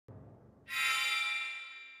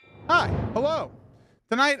Hi, hello.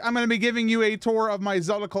 Tonight I'm going to be giving you a tour of my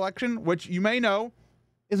Zelda collection, which you may know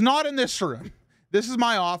is not in this room. This is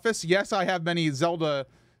my office. Yes, I have many Zelda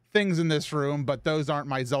things in this room, but those aren't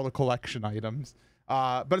my Zelda collection items.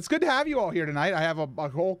 But it's good to have you all here tonight. I have a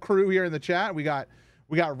whole crew here in the chat. We got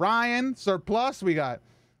Ryan, Surplus, we got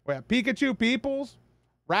Pikachu, Peoples,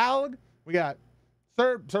 Ralg, we got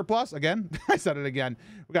Surplus again. I said it again.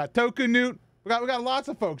 We got Toku Newt. We got lots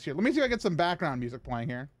of folks here. Let me see if I get some background music playing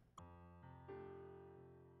here.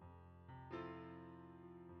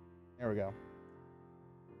 There we go.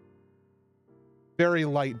 Very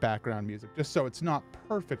light background music, just so it's not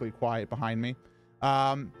perfectly quiet behind me.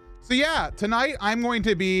 So yeah, tonight I'm going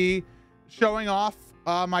to be showing off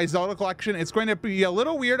my Zelda collection. It's going to be a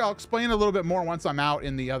little weird. I'll explain a little bit more once I'm out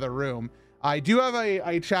in the other room. I do have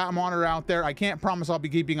a chat monitor out there. I can't promise I'll be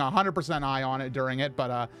keeping 100% eye on it during it,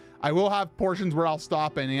 but I will have portions where I'll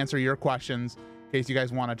stop and answer your questions in case you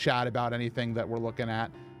guys want to chat about anything that we're looking at.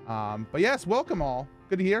 But yes, welcome all.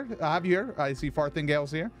 Good to have you here. I see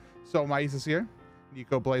Farthingale's here. So Mice is here.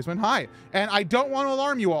 Nico Blazeman. Hi. And I don't want to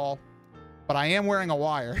alarm you all, but I am wearing a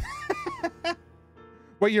wire.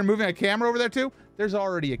 Wait, you're moving a camera over there too? There's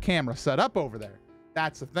already a camera set up over there.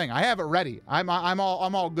 That's the thing. I have it ready. I'm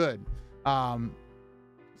all good.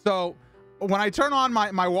 So when I turn on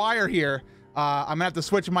my wire here, I'm gonna have to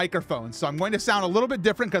switch microphones. So I'm going to sound a little bit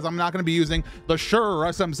different because I'm not going to be using the Shure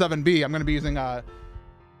SM7B. I'm going to be using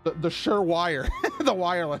the Shure wire, the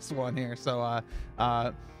wireless one here. So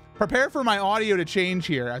prepare for my audio to change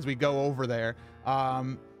here as we go over there.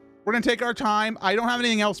 We're gonna take our time. I don't have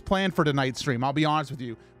anything else planned for tonight's stream, I'll be honest with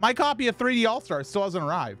you. My copy of 3D All-Stars still hasn't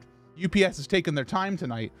arrived. UPS has taken their time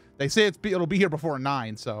tonight. They say it'll be here before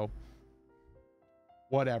 9, so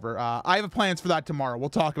whatever. I have plans for that tomorrow. We'll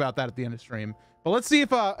talk about that at the end of the stream. But let's see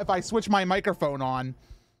if I switch my microphone on,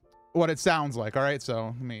 what it sounds like. All right,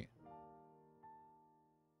 so let me.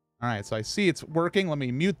 All right, so I see it's working. Let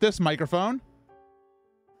me mute this microphone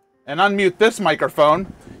and unmute this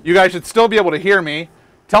microphone. You guys should still be able to hear me.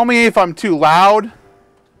 Tell me if I'm too loud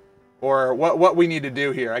or what we need to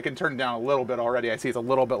do here. I can turn it down a little bit already. I see it's a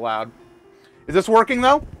little bit loud. Is this working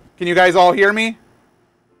though? Can you guys all hear me?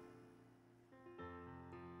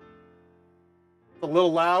 It's a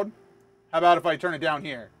little loud. How about if I turn it down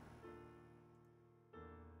here?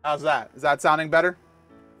 How's that? Is that sounding better?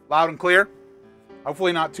 Loud and clear?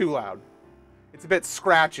 Hopefully not too loud. It's a bit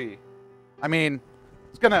scratchy. I mean,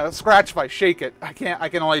 it's gonna scratch if I shake it. I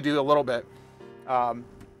can only do a little bit.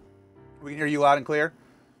 We can hear you loud and clear.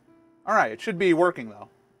 All right, it should be working though.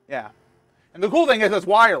 Yeah. And the cool thing is it's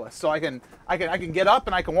wireless, so I can get up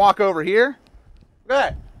and I can walk over here. Look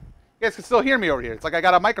at that. You guys can still hear me over here. It's like I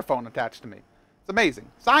got a microphone attached to me. It's amazing.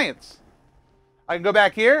 Science. I can go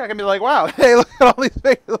back here. I can be like, wow, hey, look at all these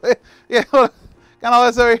things. Yeah, got all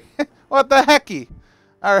this over here. What the hecky?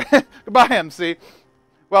 All right. Goodbye, MC.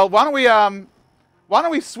 Well, why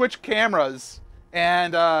don't we switch cameras?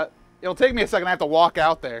 And it'll take me a second. I have to walk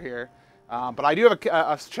out there here. But I do have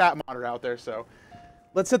a chat monitor out there, so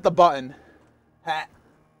let's hit the button. Ha.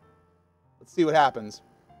 Let's see what happens.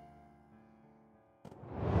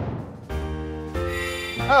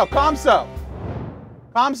 Oh, Comso.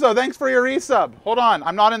 Comso, thanks for your resub. Hold on,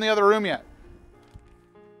 I'm not in the other room yet.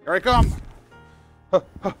 Here I come.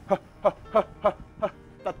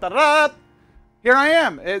 Here I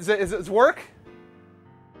am. Is it work?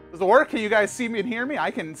 Does it work? Can you guys see me and hear me? I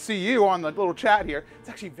can see you on the little chat here. It's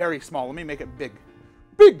actually very small. Let me make it big.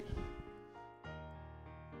 Big!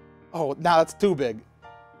 Oh, now that's too big.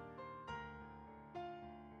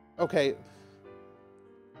 Okay.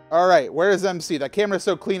 All right, where is MC? That camera's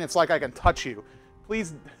so clean, it's like I can touch you.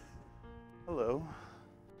 Please. Hello.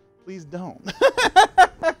 Please don't.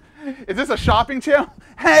 Is this a shopping channel?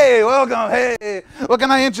 Hey, welcome. Hey, what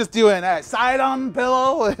can I interest you in? Side on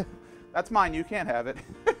pillow? That's mine. You can't have it.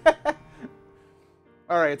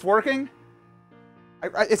 All right, it's working.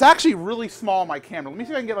 It's actually really small, my camera. Let me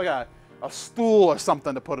see if I can get like a stool or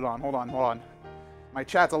something to put it on. Hold on. My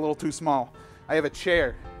chat's a little too small. I have a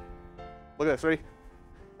chair. Look at this. Ready?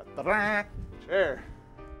 Chair.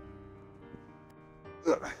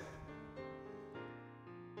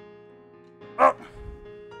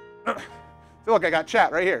 Feel like I got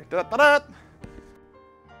chat right here.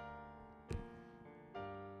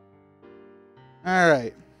 All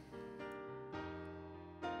right.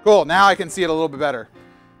 Cool. Now I can see it a little bit better.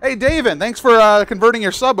 Hey, David, thanks for converting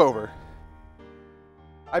your sub over.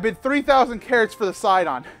 I bid 3,000 carats for the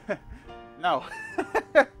side-on. No.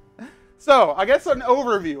 So, I guess an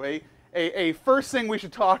overview. A first thing we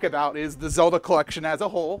should talk about is the Zelda collection as a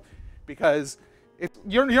whole, because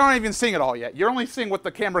You're not even seeing it all yet. You're only seeing what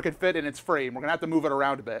the camera can fit in its frame. We're gonna have to move it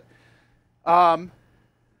around a bit.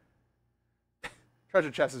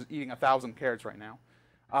 Treasure chest is eating 1,000 carrots right now.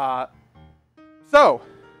 So,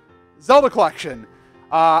 Zelda collection.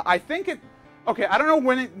 I think it. Okay, I don't know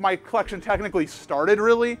when my collection technically started.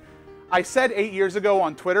 Really, I said 8 years ago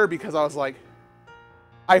on Twitter because I was like,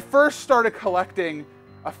 I first started collecting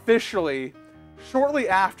officially shortly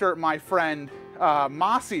after my friend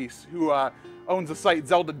Masis, who owns the site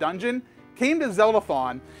Zelda Dungeon, came to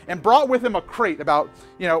Zeldathon and brought with him a crate about,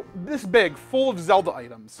 you know, this big, full of Zelda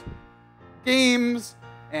items. Games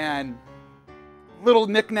and little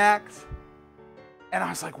knickknacks. And I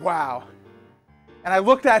was like, wow. And I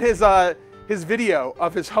looked at his video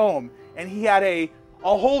of his home, and he had a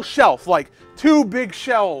whole shelf, like 2 big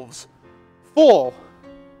shelves full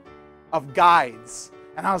of guides.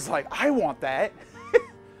 And I was like, I want that.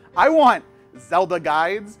 I want Zelda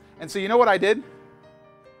guides. And so you know what I did?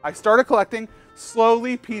 I started collecting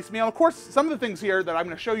slowly, piecemeal. Of course, some of the things here that I'm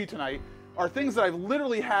going to show you tonight are things that I've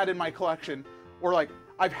literally had in my collection, or like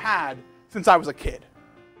I've had since I was a kid.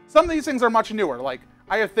 Some of these things are much newer. Like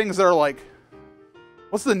I have things that are like,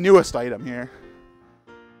 what's the newest item here?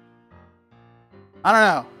 I don't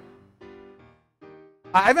know.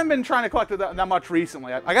 I haven't been trying to collect that much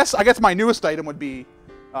recently. I guess my newest item would be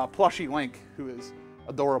Plushie Link, who is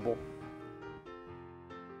adorable.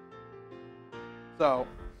 So,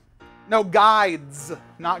 no guides,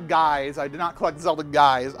 not guys. I did not collect Zelda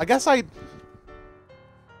guys. I guess I.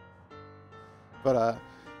 But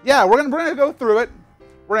yeah, we're gonna go through it.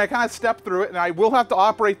 We're gonna kind of step through it, and I will have to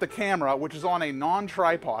operate the camera, which is on a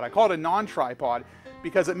non-tripod. I call it a non-tripod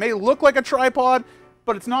because it may look like a tripod,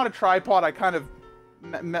 but it's not a tripod. I kind of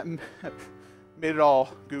made it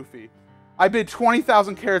all goofy. I bid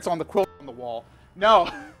 20,000 carrots on the quilt on the wall. No.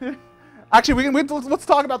 Actually, let's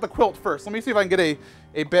talk about the quilt first. Let me see if I can get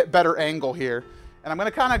a bit better angle here. And I'm going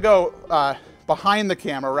to kind of go behind the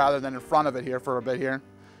camera rather than in front of it here for a bit here.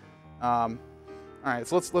 All right,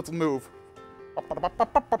 so let's move.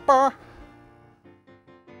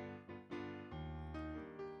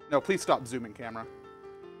 No, please stop zooming, camera.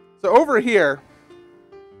 So over here,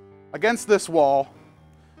 against this wall,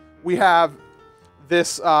 we have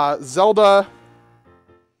this Zelda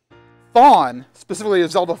Thon, specifically a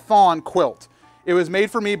Zelda Thon quilt. It was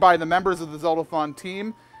made for me by the members of the Zeldathon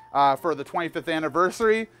team for the 25th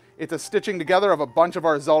anniversary. It's a stitching together of a bunch of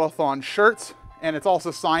our Zeldathon shirts, and it's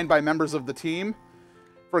also signed by members of the team.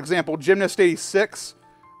 For example, Gymnast86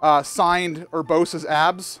 signed Urbosa's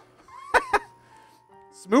abs.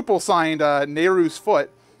 Smoople signed Nehru's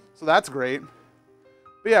foot, so that's great.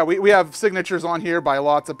 But yeah, we have signatures on here by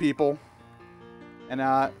lots of people.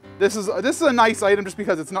 And this is a nice item just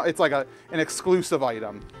because it's like an exclusive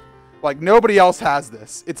item. Like nobody else has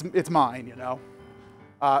this. It's mine, you know.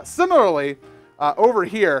 Similarly, over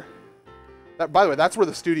here, by the way, that's where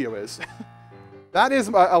the studio is. That is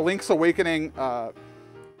a Link's Awakening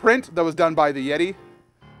print that was done by the Yeti.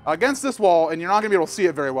 Against this wall, and you're not gonna be able to see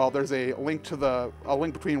it very well, there's a Link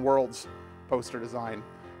Between Worlds poster design,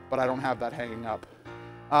 but I don't have that hanging up.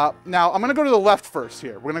 Now, I'm going to go to the left first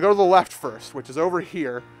here. We're going to go to the left first, which is over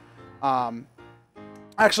here.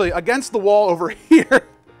 Actually, against the wall over here,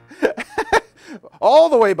 all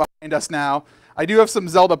the way behind us now, I do have some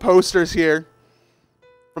Zelda posters here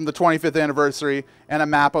from the 25th anniversary and a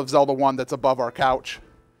map of Zelda 1 that's above our couch.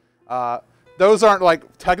 Those aren't,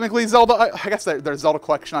 like, technically Zelda. I guess they're Zelda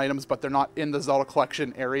collection items, but they're not in the Zelda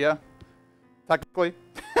collection area, technically.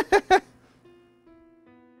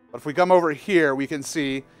 But if we come over here, we can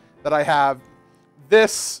see that I have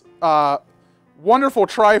this wonderful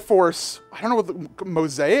Triforce, I don't know what the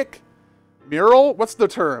mosaic? Mural? What's the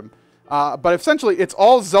term? But essentially, it's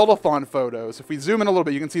all Zeldathon photos. If we zoom in a little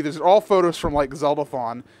bit, you can see these are all photos from like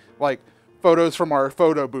Zeldathon, like photos from our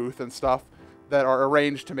photo booth and stuff that are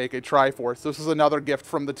arranged to make a Triforce. This is another gift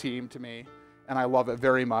from the team to me, and I love it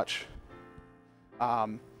very much.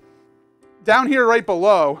 Down here right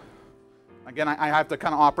below, again, I have to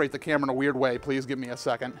kind of operate the camera in a weird way. Please give me a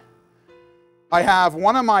second. I have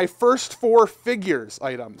one of my First 4 Figures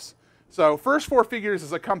items. So First 4 Figures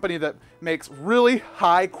is a company that makes really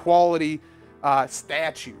high quality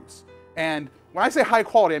statues. And when I say high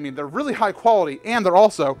quality, I mean they're really high quality and they're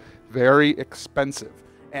also very expensive.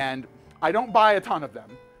 And I don't buy a ton of them,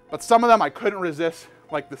 but some of them I couldn't resist,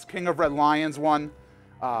 like this King of Red Lions one.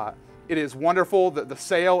 It is wonderful. The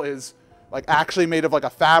sail is like actually made of like a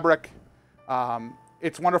fabric.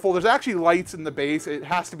 It's wonderful. There's actually lights in the base. It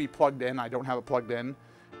has to be plugged in. I don't have it plugged in,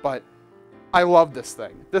 but I love this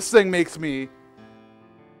thing. This thing makes me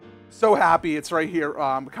so happy. It's right here,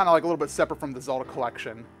 kind of like a little bit separate from the Zelda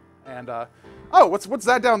collection. And Oh, what's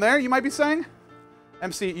that down there, you might be saying?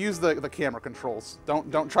 MC, use the camera controls.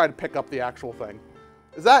 Don't try to pick up the actual thing.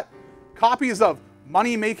 Is that copies of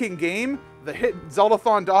Money Making Game, the hit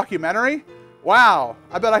Zeldathon documentary? Wow,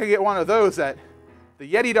 I bet I could get one of those at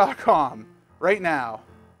theyeti.com right now.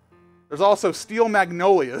 There's also Steel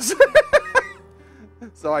Magnolias.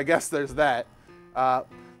 So I guess there's that.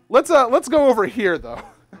 Let's go over here though.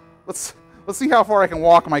 Let's see how far I can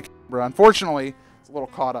walk my camera. Unfortunately, it's a little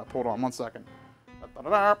caught up. Hold on one second.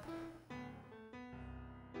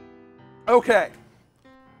 Okay.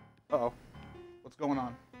 Uh-oh. What's going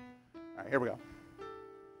on? All right, here we go.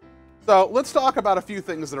 So let's talk about a few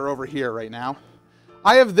things that are over here right now.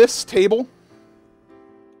 I have this table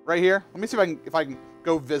right here. Let me see if I can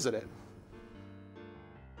go visit it.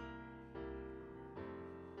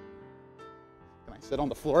 Can I sit on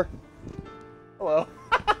the floor? Hello.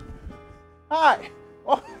 Hi.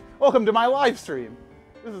 Welcome to my live stream.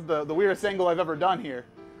 This is the weirdest angle I've ever done here.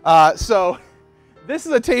 So this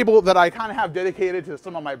is a table that I kind of have dedicated to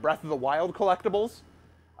some of my Breath of the Wild collectibles.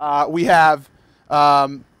 We have,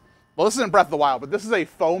 well, this isn't Breath of the Wild, but this is a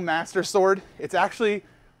foam Master Sword. It's actually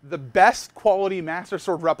the best quality Master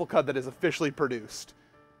Sword replica that is officially produced.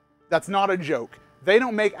 That's not a joke. They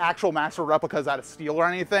don't make actual Master Sword replicas out of steel or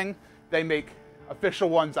anything. They make official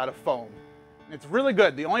ones out of foam. And it's really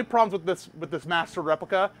good. The only problems with this Master Sword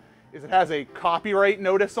replica is it has a copyright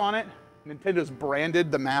notice on it. Nintendo's branded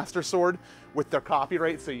the Master Sword with their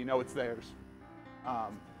copyright, so you know it's theirs.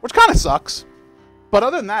 Which kind of sucks. But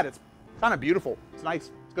other than that, it's kind of beautiful. It's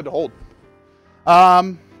nice. It's good to hold.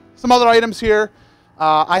 Some other items here.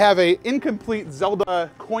 I have an incomplete Zelda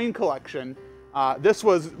coin collection. This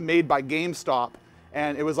was made by GameStop,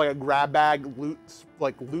 and it was like a grab bag, loot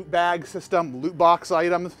bag system, loot box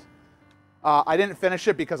items. I didn't finish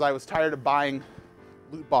it because I was tired of buying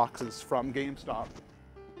loot boxes from GameStop.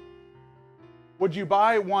 Would you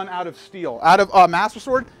buy one out of steel? Out of Master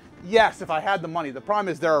Sword? Yes, if I had the money. The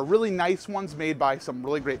problem is there are really nice ones made by some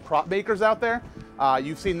really great prop makers out there.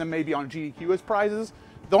 You've seen them maybe on GDQ as prizes.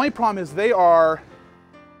 The only problem is they are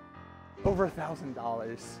over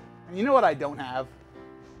 $1,000. And you know what I don't have?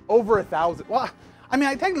 Over $1,000. Well, I mean,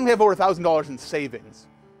 I technically have over $1,000 in savings.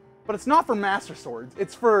 But it's not for Master Swords.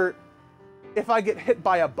 It's for if I get hit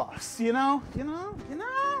by a bus, you know?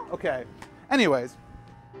 Okay. Anyways.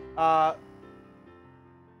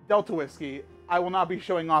 Delta Whiskey. I will not be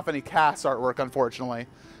showing off any cast artwork, unfortunately.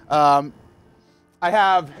 I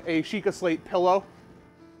have a Sheikah Slate pillow.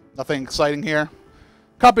 Nothing exciting here.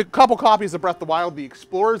 Couple copies of Breath of the Wild, the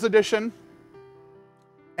Explorers Edition.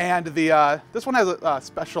 And this one has a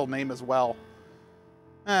special name as well.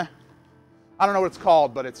 I don't know what it's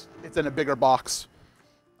called, but it's in a bigger box.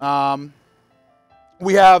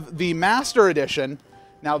 We have the Master Edition.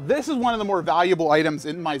 Now, this is one of the more valuable items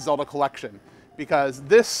in my Zelda collection, because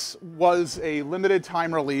this was a limited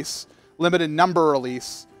time release, limited number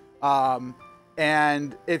release,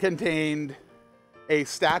 and it contained a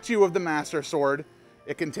statue of the Master Sword.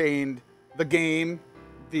 It contained the game,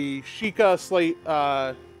 the Sheikah Slate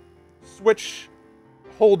Switch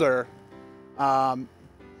holder,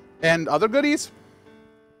 and other goodies.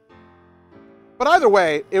 But either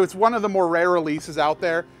way, it was one of the more rare releases out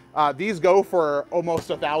there. These go for almost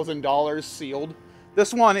 $1,000 sealed.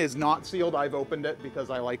 This one is not sealed. I've opened it because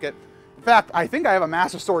I like it. In fact, I think I have a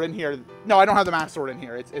Master Sword in here. No, I don't have the Master Sword in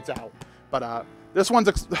here. It's out. But this one's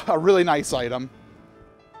a really nice item.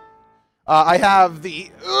 I have the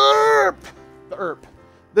ERP.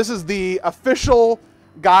 This is the official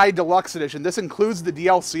Guide Deluxe Edition. This includes the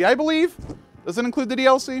DLC, I believe. Does it include the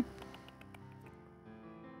DLC?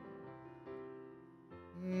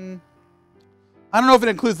 I don't know if it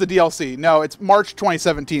includes the DLC. No, it's March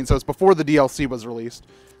 2017, so it's before the DLC was released.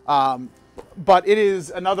 But it is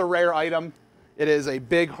another rare item. It is a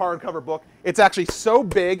big hardcover book. It's actually so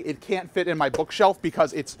big it can't fit in my bookshelf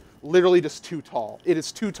because it's literally just too tall. It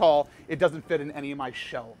is too tall. It doesn't fit in any of my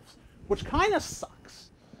shelves, which kind of sucks.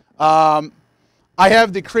 I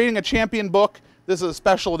have the Creating a Champion book. This is a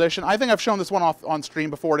special edition. I think I've shown this one off on stream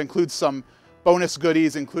before. It includes some bonus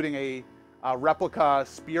goodies, including a replica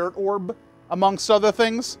Spirit Orb, amongst other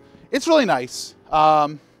things. It's really nice.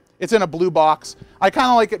 It's in a blue box. I kind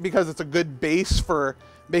of like it because it's a good base for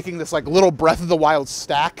making this like little Breath of the Wild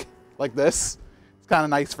stack like this. It's kind of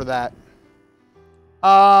nice for that.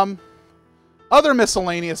 Other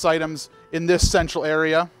miscellaneous items in this central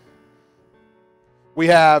area. We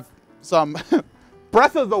have some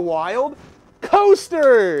Breath of the Wild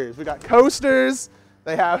coasters. We got coasters.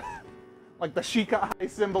 They have like the Sheikah Eye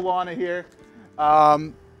symbol on it here.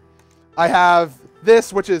 I have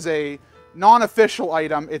this, which is a non-official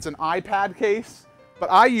item. It's an iPad case but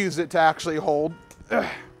I use it to actually hold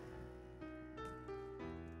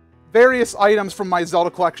various items from my Zelda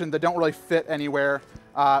collection that don't really fit anywhere,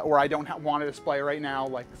 or I don't want to display right now,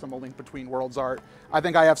 like some Link Between Worlds art. I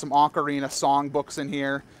think I have some Ocarina song books in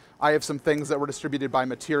here. I have some things that were distributed by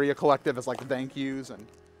Materia Collective as like thank yous, and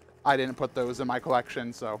I didn't put those in my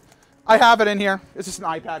collection, so I have it in here. It's just an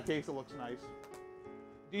iPad case. It looks nice.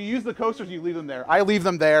 Do you use the coasters or do you leave them there? I leave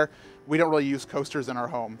them there. We don't really use coasters in our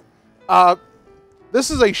home. This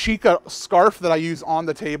is a Sheikah scarf that I use on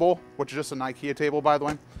the table, which is just an IKEA table, by the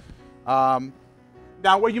way.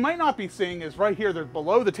 Now, what you might not be seeing is right here, there's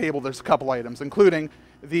below the table, there's a couple items, including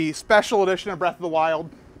the special edition of Breath of the Wild.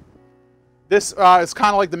 This is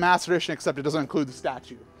kind of like the Master Edition, except it doesn't include the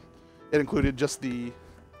statue. It included just the...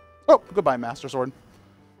 Oh, goodbye, Master Sword.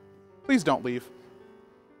 Please don't leave.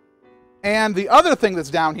 And the other thing that's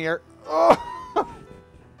down here... Oh,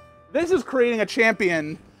 this is Creating a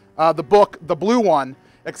Champion, the book, the blue one,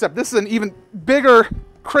 except this is an even bigger,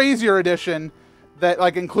 crazier edition that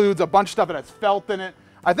like includes a bunch of stuff that has felt in it.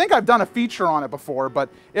 I think I've done a feature on it before, but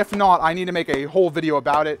if not, I need to make a whole video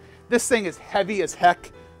about it. This thing is heavy as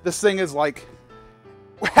heck. This thing is like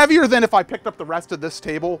heavier than if I picked up the rest of this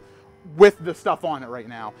table with the stuff on it right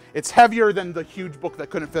now. It's heavier than the huge book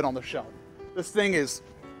that couldn't fit on the shelf. This thing is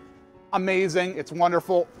amazing. It's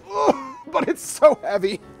wonderful, but it's so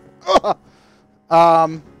heavy.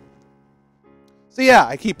 So yeah,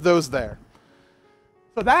 I keep those there.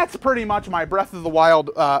 So that's pretty much my Breath of the Wild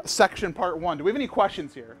section part 1. Do we have any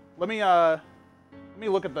questions here? Let me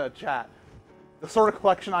look at the chat. The sort of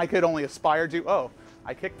collection I could only aspire to. Oh,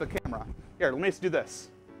 I kicked the camera. Here, let me just do this.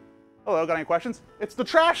 Hello, got any questions? It's the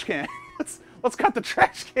trash can. Let's cut the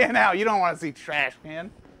trash can out. You don't want to see trash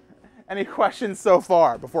can. Any questions so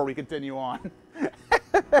far before we continue on?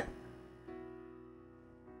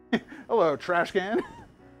 Hello, trash can.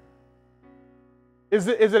 Is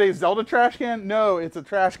it a Zelda trash can? No, it's a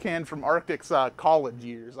trash can from Arctic's college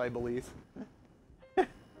years, I believe.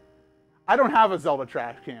 I don't have a Zelda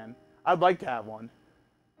trash can. I'd like to have one.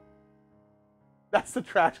 That's the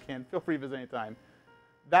trash can. Feel free to visit anytime.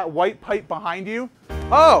 That white pipe behind you?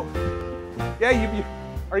 Oh! Yeah,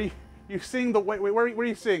 are you seeing the... Wait, where are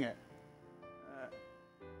you seeing it?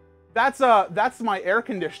 That's my air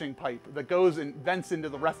conditioning pipe that goes and vents into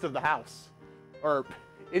the rest of the house. Or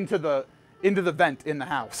into the vent in the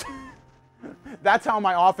house. That's how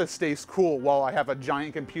my office stays cool while I have a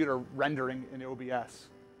giant computer rendering in OBS.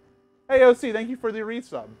 Hey OC, thank you for the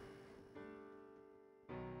resub.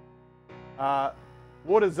 What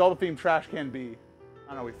would a Zelda themed trash can be?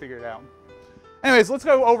 I don't know, we figured it out. Anyways, let's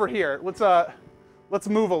go over here. Let's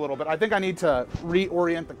move a little bit. I think I need to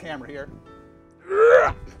reorient the camera here.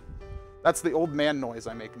 That's the old man noise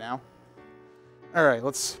I make now. All right,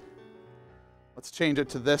 let's change it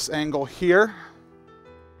to this angle here.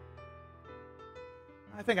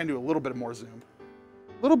 I think I do a little bit more zoom.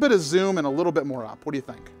 A little bit of zoom and a little bit more up. What do you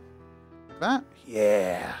think? Like that?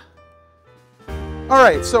 Yeah. All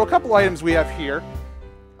right, so a couple items we have here.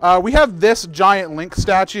 We have this giant Link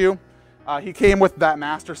statue. He came with that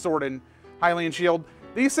Master Sword and Hylian Shield.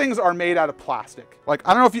 These things are made out of plastic. Like,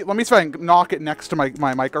 I don't know if you... Let me see if I can knock it next to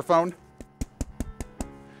my microphone.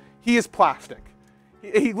 He is plastic.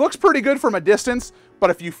 He looks pretty good from a distance, but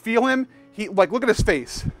if you feel him, like, look at his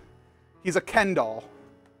face. He's a Ken doll.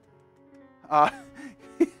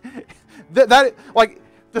 Like,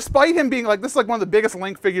 despite him being, like, this is like one of the biggest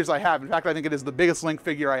Link figures I have. In fact, I think it is the biggest Link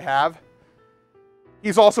figure I have.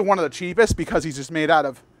 He's also one of the cheapest because he's just made out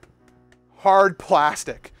of hard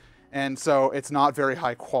plastic. And so it's not very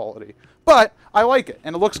high quality. But I like it,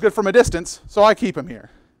 and it looks good from a distance, so I keep him here.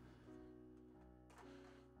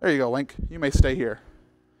 There you go, Link. You may stay here.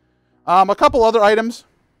 A couple other items.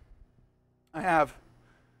 I have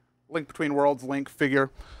Link Between Worlds Link figure.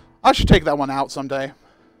 I should take that one out someday.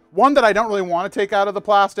 One that I don't really want to take out of the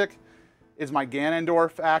plastic is my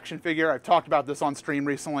Ganondorf action figure. I've talked about this on stream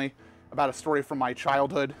recently, about a story from my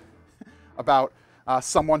childhood, about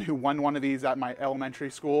someone who won one of these at my elementary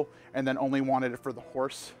school and then only wanted it for the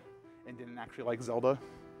horse and didn't actually like Zelda.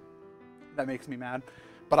 That makes me mad.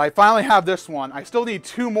 But I finally have this one. I still need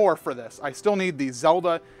 2 more for this. I still need the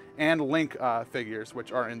Zelda and Link figures,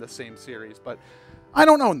 which are in the same series, but I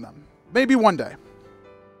don't own them. Maybe one day.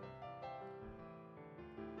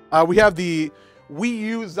 We have the Wii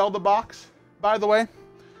U Zelda box, by the way.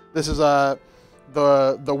 This is the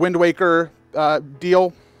Wind Waker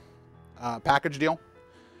deal, package deal.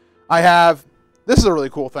 This is a really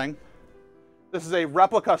cool thing. This is a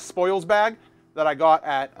replica spoils bag that I got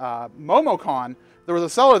at MomoCon. There was a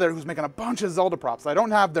seller there who's making a bunch of Zelda props. I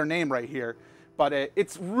don't have their name right here, but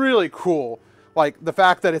it's really cool. Like the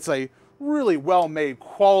fact that it's a really well-made,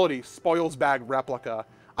 quality spoils bag replica.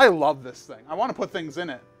 I love this thing. I want to put things in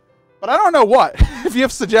it, but I don't know what. If you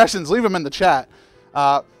have suggestions, leave them in the chat.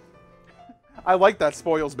 I like that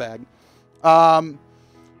spoils bag.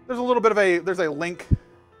 There's a little bit of there's a Link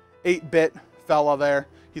 8-bit fella there.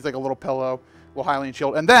 He's like a little pillow, little Hylian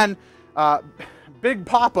shield, and then Big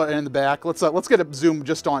Papa in the back. Let's get a zoom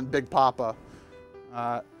just on Big Papa.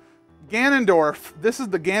 Ganondorf. This is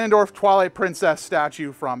the Ganondorf Twilight Princess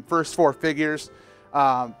statue from First Four Figures.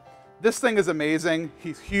 This thing is amazing.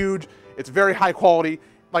 He's huge. It's very high quality.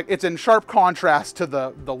 Like, it's in sharp contrast to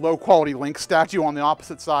the low quality Link statue on the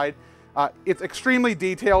opposite side. It's extremely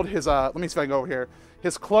detailed. His let me see if I can go over here.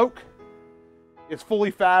 His cloak is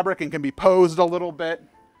fully fabric and can be posed a little bit.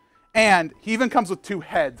 And he even comes with 2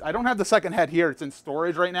 heads. I don't have the second head here. It's in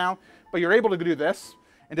storage right now. But you're able to do this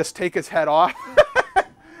and just take his head off.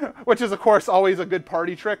 Which is, of course, always a good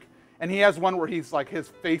party trick. And he has one where he's like, his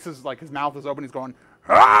face is like, his mouth is open. He's going,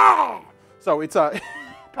 ah! So it's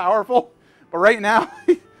powerful. But right now,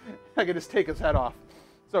 I can just take his head off.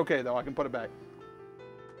 It's okay, though. I can put it back.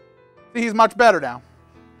 See, he's much better now.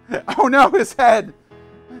 Oh, no, his head.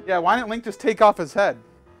 Yeah, why didn't Link just take off his head?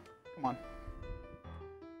 Come on.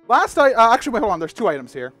 Actually, wait, hold on. There's 2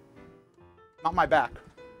 items here. Not my back.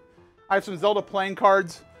 I have some Zelda playing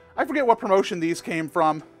cards. I forget what promotion these came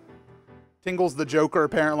from. Tingle's the Joker,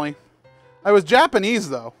 apparently. It was Japanese,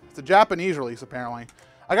 though. It's a Japanese release, apparently.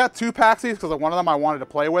 I got 2 packs of these because one of them I wanted to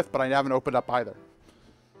play with, but I haven't opened up either.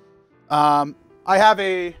 I have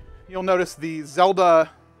you'll notice the Zelda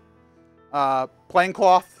plain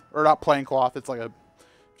cloth, or not plain cloth, it's like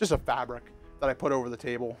just a fabric that I put over the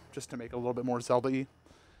table just to make it a little bit more Zelda-y.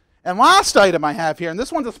 And last item I have here, and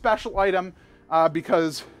this one's a special item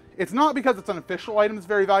because it's not because it's an official item it's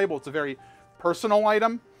very valuable, it's a very personal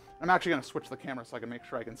item. I'm actually going to switch the camera so I can make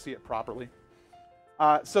sure I can see it properly.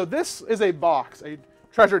 So this is a box, a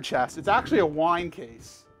treasure chest. It's actually a wine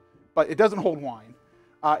case, but it doesn't hold wine.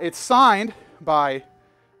 It's signed by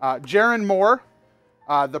Jaron Moore,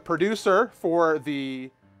 the producer for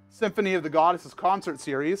the Symphony of the Goddesses concert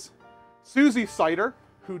series, Susie Sider,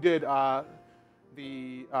 who did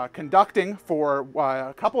the conducting for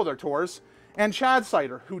a couple of their tours, and Chad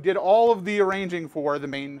Sider, who did all of the arranging for the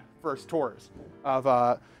main first tours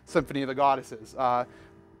of Symphony of the Goddesses.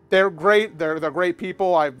 They're great. They're great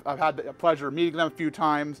people. I've had the pleasure of meeting them a few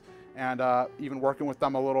times and even working with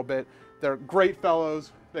them a little bit. They're great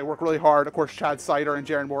fellows. They work really hard. Of course, Chad Sider and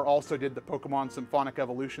Jaron Moore also did the Pokemon Symphonic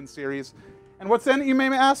Evolution series. And what's in it, you may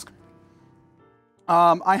ask?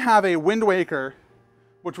 I have a Wind Waker,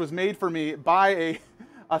 which was made for me by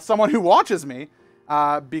someone who watches me,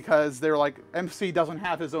 because they were like, MC doesn't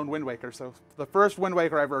have his own Wind Waker. So the first Wind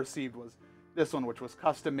Waker I ever received was this one, which was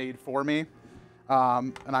custom made for me.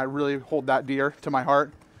 And I really hold that dear to my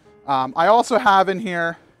heart. I also have in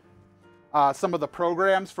here some of the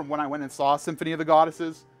programs from when I went and saw Symphony of the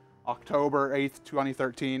Goddesses, October 8th,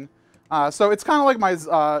 2013. So it's kind of like my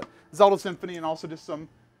Zelda Symphony, and also just some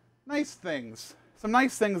nice things. Some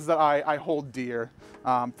nice things that I hold dear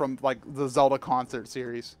from like the Zelda concert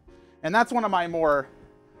series. And that's one of my more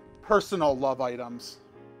personal love items.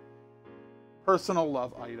 Personal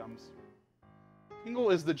love items. Tingle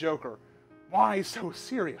is the Joker. Why so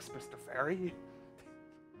serious, Mr. Fairy?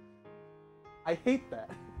 I hate that.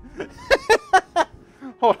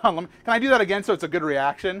 Hold on, can I do that again so it's a good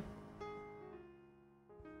reaction?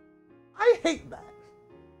 I hate that.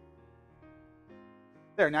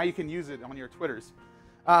 There, now you can use it on your Twitters.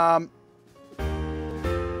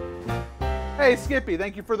 Hey, Skippy,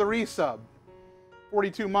 thank you for the resub.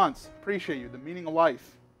 42 months. Appreciate you. The meaning of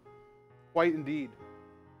life. Quite indeed.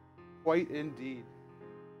 Quite indeed.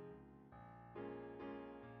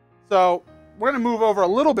 So, we're going to move over a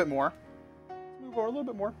little bit more. Let's move over a little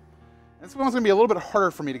bit more. And this one's going to be a little bit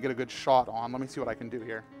harder for me to get a good shot on. Let me see what I can do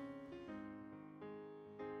here.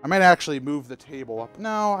 I might actually move the table up.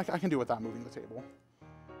 No, I can do it without moving the table.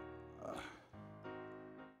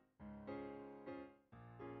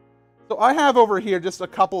 So I have over here just a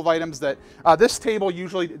couple of items that, this table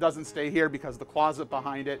usually doesn't stay here because the closet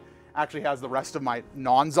behind it actually has the rest of my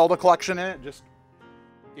non-Zelda collection in it, just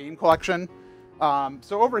game collection.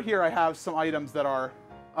 So over here I have some items that are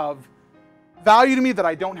of value to me that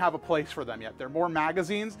I don't have a place for them yet. They're more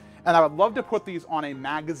magazines, and I would love to put these on a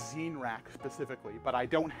magazine rack specifically, but I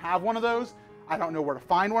don't have one of those. I don't know where to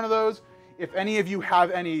find one of those. If any of you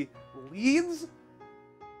have any leads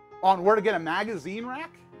on where to get a magazine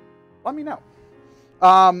rack, let me know.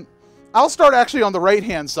 I'll start actually on the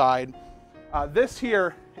right-hand side. This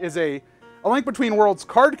here is a Link Between Worlds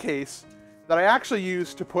card case that I actually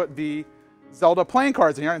used to put the Zelda playing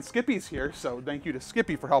cards in here, and Skippy's here, so thank you to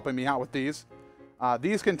Skippy for helping me out with these.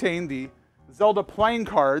 These contain the Zelda playing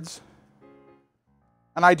cards,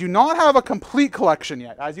 and I do not have a complete collection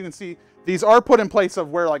yet. As you can see, these are put in place of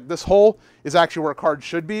where like this hole is actually where a card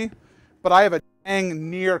should be, but I have a dang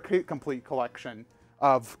near complete collection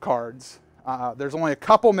of cards. There's only a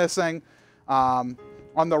couple missing. On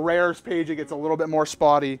the rares page, it gets a little bit more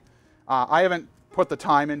spotty. I haven't put the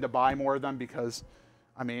time in to buy more of them because,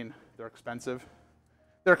 I mean, they're expensive.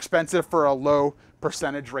 They're expensive for a low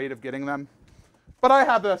percentage rate of getting them. But I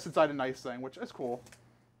have this inside a nice thing, which is cool.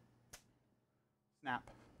 Snap.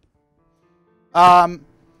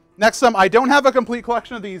 Next up, I don't have a complete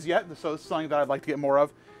collection of these yet, so this is something that I'd like to get more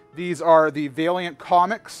of. These are the Valiant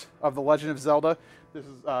comics of The Legend of Zelda. This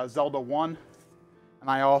is Zelda 1, and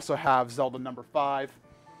I also have Zelda number 5.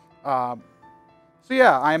 So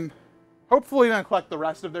yeah, I'm hopefully going to collect the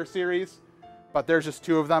rest of their series, but there's just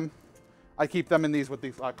 2 of them. I keep them in these with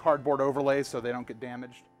these cardboard overlays so they don't get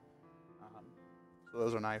damaged. So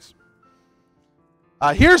those are nice.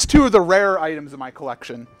 Here's 2 of the rare items in my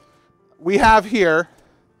collection. We have here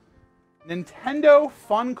Nintendo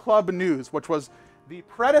Fun Club News, which was the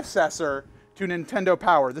predecessor to Nintendo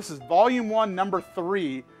Power. This is Volume 1, Number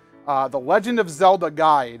 3, The Legend of Zelda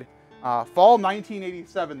Guide. Fall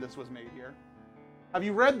 1987 this was made here. Have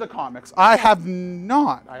you read the comics? I have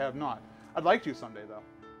not. I have not. I'd like to someday, though.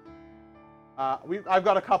 I've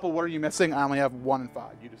got a couple. What are you missing? I only have 1 and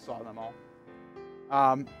 5. You just saw them all.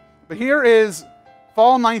 But here is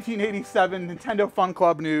Fall 1987 Nintendo Fun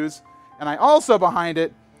Club News. And I also, behind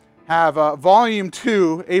it, have Volume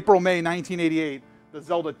 2, April-May 1988, the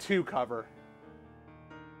Zelda 2 cover.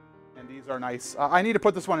 And these are nice. I need to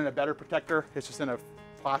put this one in a better protector. It's just in a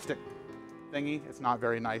plastic thingy. It's not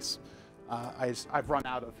very nice. I've run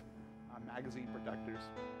out of magazine protectors.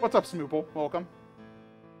 What's up, Smoople? Welcome.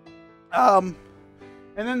 And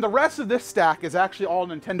then the rest of this stack is actually all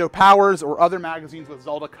Nintendo Powers or other magazines with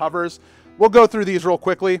Zelda covers. We'll go through these real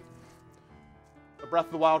quickly. The Breath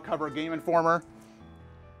of the Wild cover, Game Informer.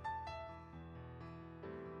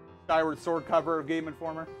 Skyward Sword cover, Game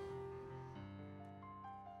Informer.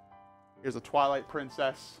 Here's a Twilight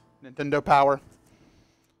Princess, Nintendo Power.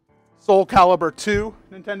 Soul Calibur 2,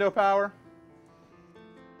 Nintendo Power.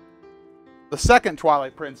 The second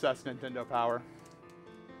Twilight Princess, Nintendo Power.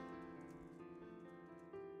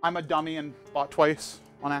 I'm a dummy and bought twice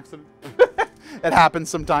on accident. It happens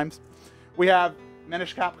sometimes. We have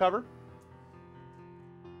Minish Cap cover.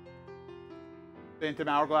 Phantom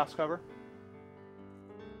Hourglass cover.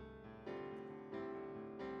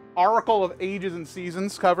 Oracle of Ages and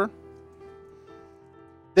Seasons cover.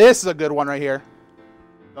 This is a good one right here.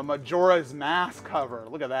 The Majora's Mask cover.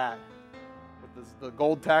 Look at that. With the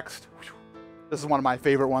gold text. This is one of my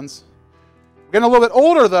favorite ones. We're getting a little bit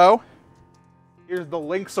older, though. Here's the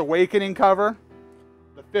Link's Awakening cover.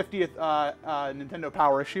 The 50th Nintendo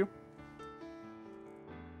Power issue.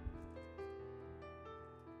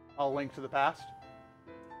 A Link to the Past.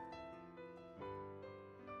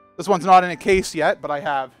 This one's not in a case yet, but I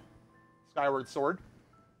have Skyward Sword.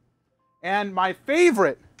 And my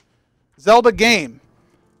favorite Zelda game,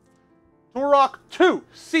 Turok 2,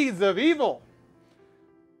 Seeds of Evil.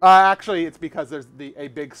 Actually, it's because there's a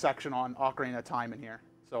big section on Ocarina of Time in here.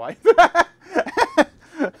 So I...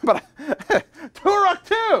 but Turok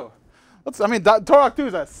 2! Turok 2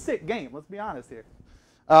 is a sick game. Let's be honest here.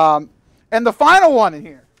 And the final one in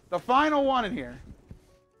here. The final one in here.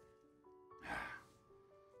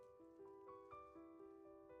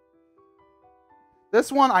 This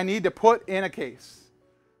one I need to put in a case.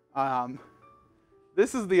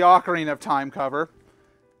 This is the Ocarina of Time cover.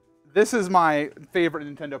 This is my favorite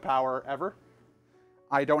Nintendo Power ever.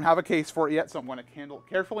 I don't have a case for it yet, so I'm going to handle it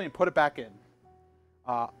carefully and put it back in.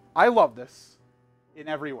 I love this in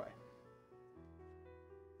every way.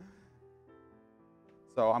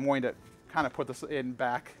 So I'm going to kind of put this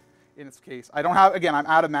back in its case. I don't have, again, I'm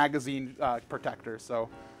out of magazine protector, so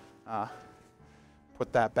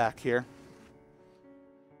put that back here.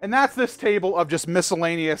 And that's this table of just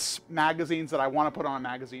miscellaneous magazines that I want to put on a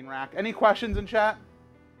magazine rack. Any questions in chat?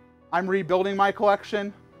 I'm rebuilding my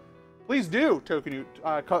collection. Please do, Tokenu.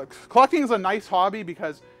 Collecting is a nice hobby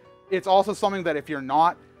because it's also something that if you're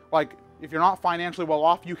not financially well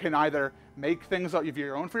off, you can either make things of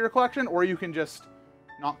your own for your collection, or you can just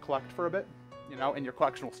not collect for a bit, and your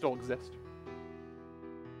collection will still exist.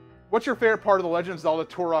 What's your favorite part of The Legend of Zelda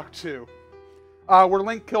Turok 2? Where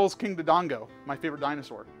Link kills King Dodongo, my favorite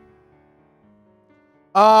dinosaur.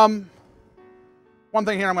 One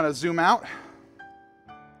thing here, I'm going to zoom out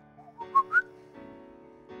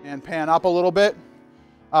and pan up a little bit.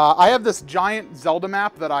 I have this giant Zelda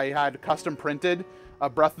map that I had custom printed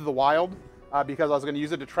of Breath of the Wild because I was going to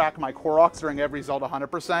use it to track my Koroks during every Zelda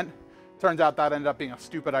 100%. Turns out that ended up being a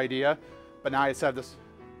stupid idea, but now I just have this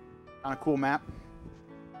kind of cool map.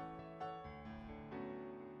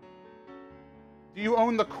 Do you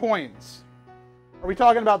own the coins? Are we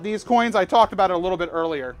talking about these coins? I talked about it a little bit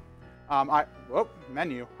earlier.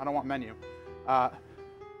 Menu. I don't want menu. I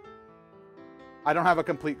don't have a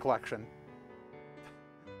complete collection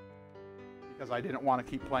because I didn't want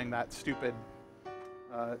to keep playing that stupid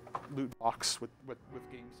loot box with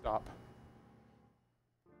GameStop.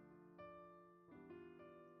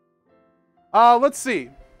 Let's see.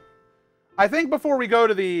 I think before we go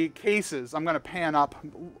to the cases, I'm going to pan up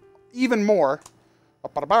even more.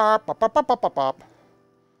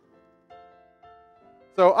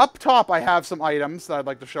 So up top, I have some items that I'd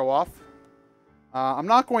like to show off. I'm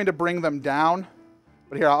not going to bring them down,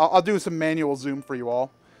 but here, I'll do some manual zoom for you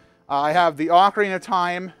all. I have the Ocarina of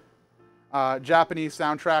Time Japanese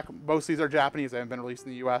soundtrack. Most of these are Japanese. They haven't been released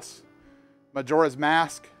in the US. Majora's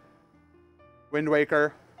Mask, Wind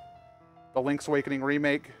Waker, the Link's Awakening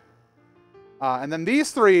remake. And then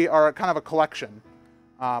these three are kind of a collection.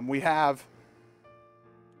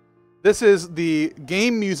 This is the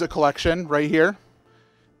game music collection right here.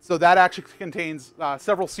 So that actually contains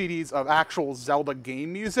several CDs of actual Zelda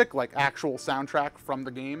game music, like actual soundtrack from the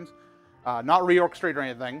games, not reorchestrated or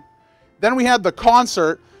anything. Then we had the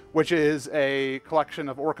concert, which is a collection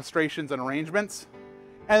of orchestrations and arrangements.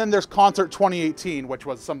 And then there's Concert 2018, which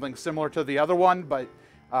was something similar to the other one, but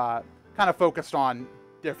kind of focused on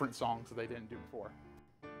different songs that they didn't do before.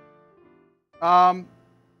 Now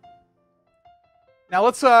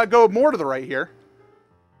let's go more to the right here.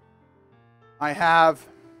 I have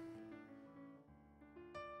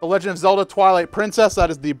The Legend of Zelda Twilight Princess. That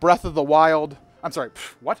is the Breath of the Wild. I'm sorry,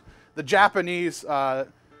 what? The Japanese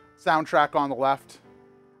soundtrack on the left.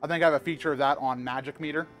 I think I have a feature of that on Magic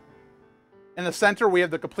Meter. In the center, we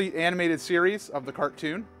have the complete animated series of the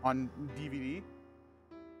cartoon on DVD.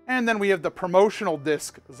 And then we have the promotional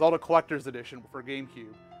disc, Zelda Collector's Edition for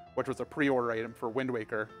GameCube, which was a pre-order item for Wind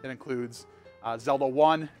Waker. It includes Zelda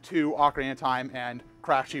 1, 2, Ocarina of Time, and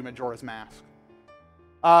Crash Team Majora's Mask.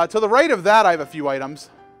 To the right of that, I have a few items.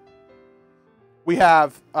 We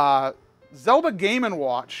have Zelda Game &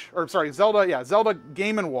 Watch, or sorry, Zelda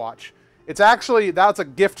Game & Watch. It's actually, that's a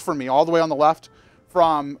gift for me, all the way on the left,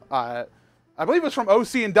 from, I believe it was from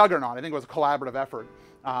OC and Duggernaut. I think it was a collaborative effort,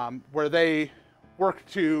 where they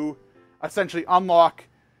worked to essentially unlock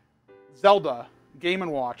Zelda Game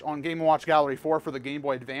 & Watch on Game & Watch Gallery 4 for the Game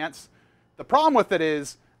Boy Advance. The problem with it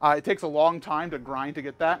is, it takes a long time to grind to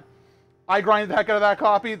get that. I grinded the heck out of that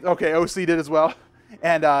copy. Okay, OC did as well.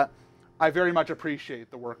 And I very much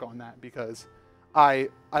appreciate the work on that because I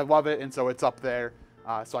love it, and so it's up there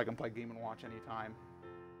so I can play Game & Watch anytime.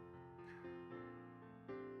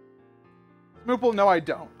 Moople, no I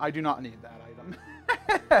don't. I do not need that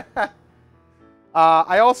item.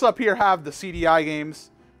 I also up here have the CDI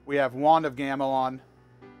games. We have Wand of Gamelon,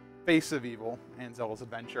 Face of Evil, and Zelda's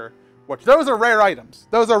Adventure, which those are rare items.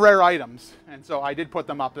 Those are rare items, and so I did put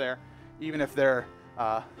them up there, even if they're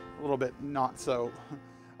a little bit not so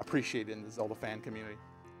appreciated in the Zelda fan community.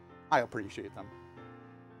 I appreciate them.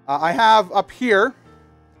 I have up here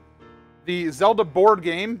the Zelda board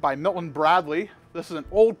game by Milton Bradley. This is an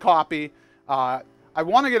old copy. I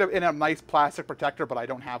want to get it in a nice plastic protector, but I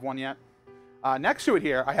don't have one yet. Next to it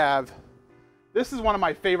here, I have, this is one of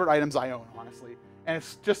my favorite items I own, honestly. And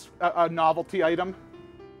it's just a novelty item.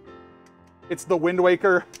 It's the Wind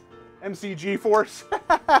Waker MCG Force.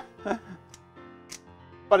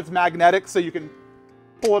 But it's magnetic, so you can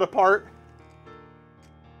pull it apart.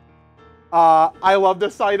 I love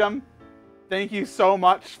this item. Thank you so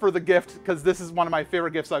much for the gift, because this is one of my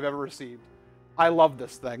favorite gifts I've ever received. I love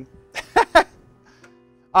this thing.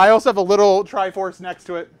 I also have a little Triforce next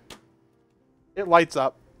to it. It lights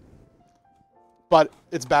up, but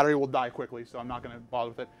its battery will die quickly, so I'm not going to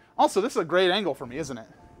bother with it. Also, this is a great angle for me, isn't it?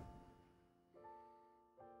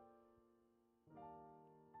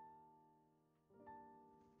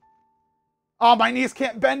 Oh, my knees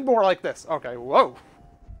can't bend more like this. Okay, whoa.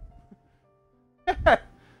 Can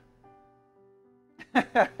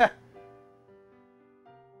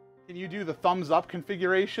you do the thumbs up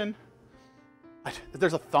configuration?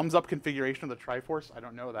 There's a thumbs up configuration of the Triforce? I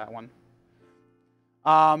don't know that one.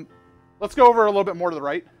 Let's go over a little bit more to the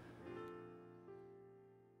right.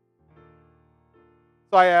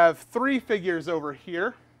 So I have 3 figures over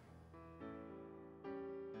here.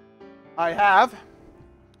 I have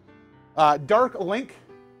Dark Link.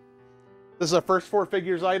 This is a first 4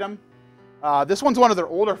 figures item. This one's one of their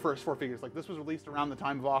older first four figures. Like, this was released around the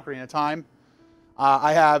time of Ocarina of Time.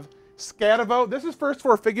 I have Scatavo. This is first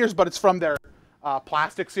four figures, but it's from their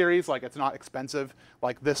plastic series. Like, it's not expensive.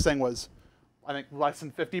 Like, this thing was, I think, less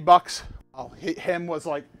than 50 bucks. Oh, him was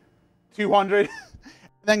like 200.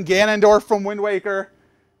 Then Ganondorf from Wind Waker.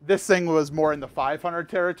 This thing was more in the 500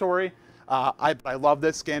 territory. I love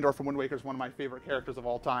this. Ganondorf from Wind Waker is one of my favorite characters of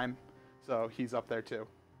all time. So he's up there too.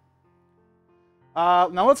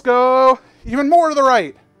 Now let's go even more to the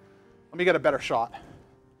right. Let me get a better shot.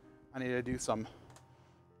 I need to do some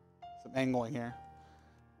angling here.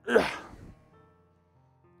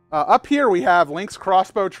 Up here we have Link's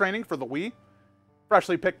crossbow training for the Wii.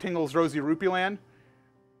 Freshly picked Tingle's Rosy Rupee Land.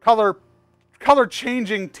 Color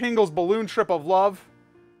changing Tingle's Balloon Trip of Love.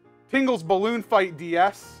 Tingle's Balloon Fight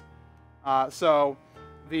DS. So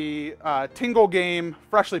the Tingle game,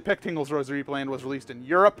 Freshly picked Tingle's Rosy Rupee Land, was released in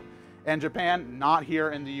Europe and Japan, not here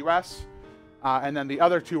in the US. And then the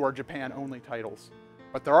other two are Japan-only titles.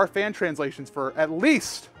 But there are fan translations for at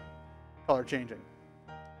least color changing.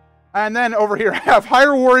 And then over here I have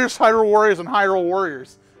Hyrule Warriors, and Hyrule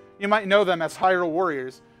Warriors. You might know them as Hyrule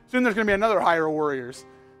Warriors. Soon there's going to be another Hyrule Warriors.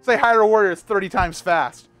 Say Hyrule Warriors 30 times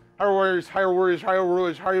fast. Hyrule Warriors, Hyrule Warriors, Hyrule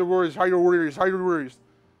Warriors, Hyrule Warriors, Hyrule Warriors, Hyrule Warriors.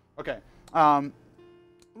 Okay.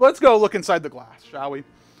 Let's go look inside the glass, shall we?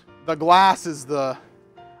 The glass is the,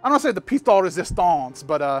 I don't want to say the piece de resistance,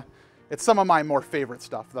 but it's some of my more favorite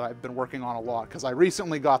stuff that I've been working on a lot, because I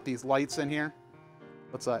recently got these lights in here.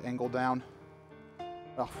 Let's angle down.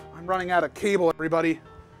 Oh, I'm running out of cable, everybody.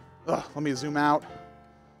 Ugh, let me zoom out.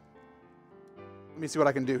 Let me see what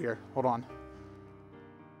I can do here. Hold on.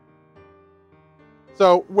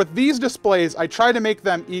 So with these displays, I try to make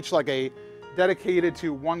them each like a dedicated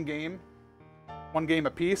to one game a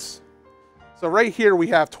piece. So right here we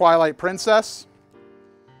have Twilight Princess.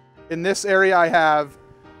 In this area I have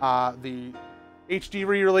the HD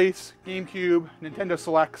re-release, GameCube, Nintendo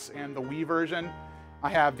Selects, and the Wii version. I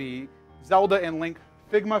have the Zelda and Link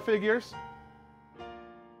Figma figures.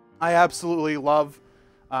 I absolutely love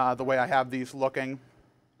the way I have these looking.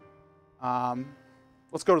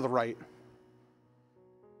 Let's go to the right.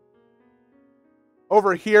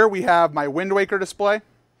 Over here we have my Wind Waker display.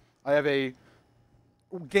 I have a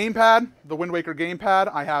gamepad, the Wind Waker gamepad.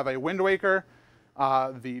 I have a Wind Waker,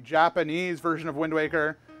 the Japanese version of Wind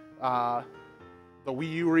Waker, the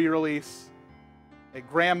Wii U re-release, a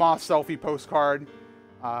Grandma selfie postcard,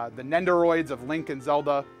 the Nendoroids of Link and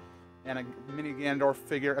Zelda, and a mini Ganondorf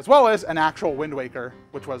figure, as well as an actual Wind Waker,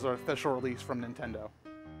 which was an official release from Nintendo.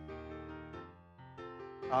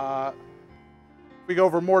 If we go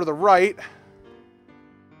over more to the right,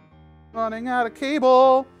 running out of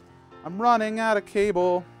cable. I'm running out of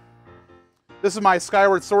cable. This is my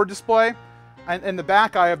Skyward Sword display. And in the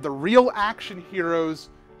back, I have the Real Action Heroes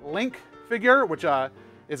Link figure, which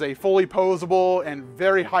is a fully posable and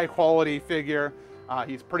very high quality figure.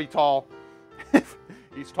 He's pretty tall.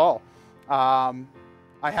 He's tall. I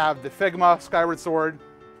have the Figma Skyward Sword,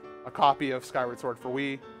 a copy of Skyward Sword for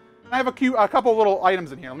Wii. And I have a couple little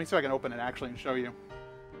items in here. Let me see if I can open it actually and show you.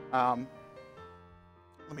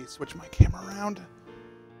 Let me switch my camera around.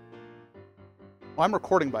 Oh, I'm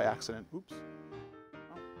recording by accident. Oops.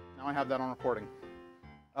 Oh, now I have that on recording.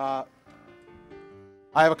 I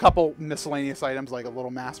have a couple miscellaneous items, like a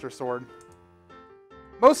little Master Sword.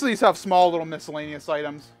 Most of these have small little miscellaneous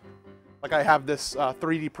items. Like I have this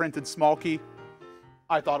 3D printed small key.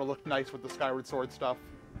 I thought it looked nice with the Skyward Sword stuff.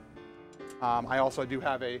 I also do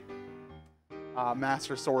have a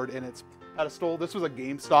Master Sword in its pedestal. This was a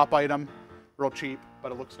GameStop item. Real cheap,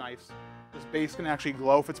 but it looks nice. This base can actually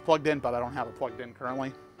glow if it's plugged in, but I don't have it plugged in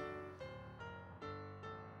currently.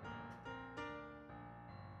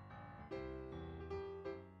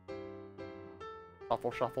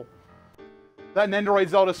 Shuffle, shuffle. That Nendoroid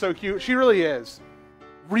Zelda is so cute. She really is.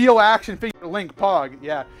 Real action figure Link Pog.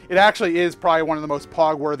 Yeah, it actually is probably one of the most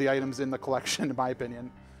Pog-worthy ijams in the collection, in my opinion.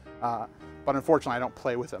 But unfortunately, I don't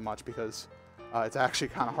play with it much because it's actually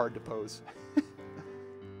kind of hard to pose.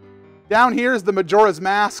 Down here is the Majora's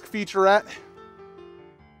Mask featurette.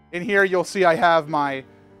 In here, you'll see I have my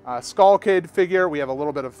Skull Kid figure. We have a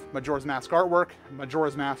little bit of Majora's Mask artwork,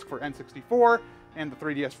 Majora's Mask for N64, and the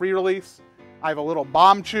 3DS re-release. I have a little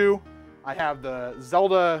Bombchu. I have the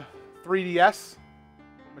Zelda 3DS,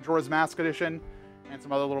 Majora's Mask edition, and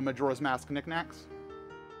some other little Majora's Mask knickknacks.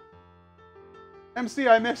 MC,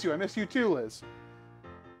 I miss you. I miss you too, Liz.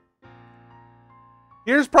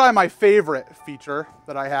 Here's probably my favorite feature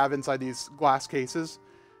that I have inside these glass cases.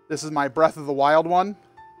 This is my Breath of the Wild one.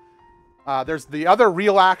 There's the other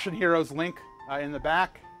Real Action Heroes Link in the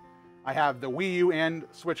back. I have the Wii U and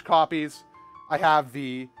Switch copies. I have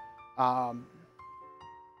the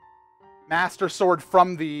Master Sword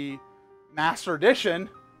from the Master Edition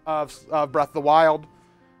of Breath of the Wild.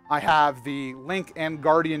 I have the Link and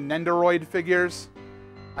Guardian Nendoroid figures.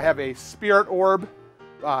 I have a Spirit Orb,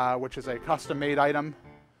 which is a custom-made item.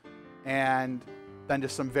 And then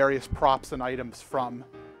just some various props and items from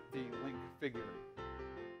the Link figure.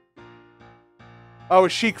 Oh,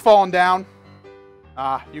 is Sheik falling down?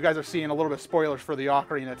 You guys are seeing a little bit of spoilers for the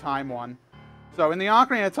Ocarina of Time one. So in the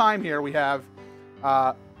Ocarina of Time here, we have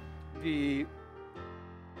the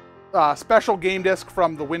special game disc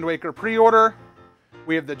from the Wind Waker pre-order.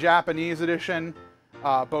 We have the Japanese edition,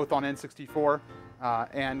 both on N64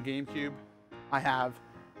 and GameCube. I have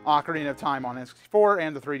Ocarina of Time on N64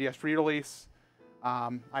 and the 3DS re-release. I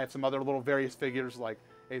have some other little various figures like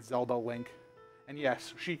a Zelda Link. And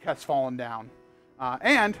yes, Sheik has fallen down.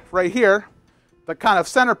 And right here, the kind of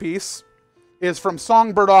centerpiece is from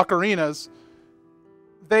Songbird Ocarinas.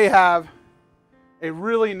 They have a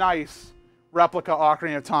really nice replica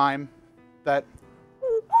Ocarina of Time that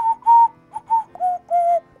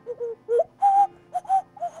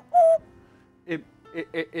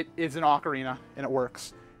it is an ocarina and it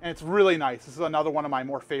works. And it's really nice. This is another one of my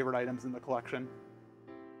more favorite items in the collection.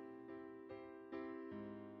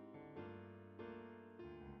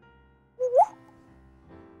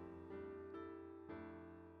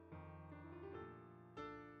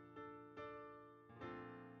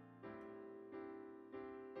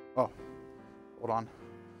 Oh, hold on.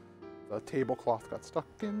 The tablecloth got stuck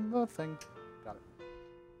in the thing. Got it.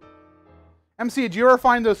 MC, did you ever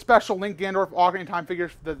find those special Link Ganondorf Ocarina of Time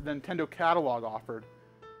figures that the Nintendo catalog offered?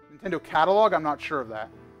 Nintendo catalog? I'm not sure of that.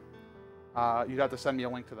 You'd have to send me a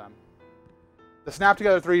link to them. The Snap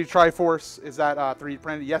Together 3D Triforce, is that 3D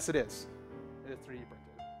printed? Yes, it is. It is 3D printed.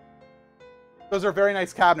 Those are very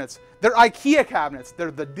nice cabinets. They're IKEA cabinets.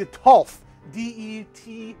 They're the Detolf,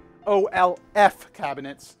 D-E-T-O-L-F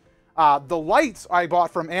cabinets. The lights I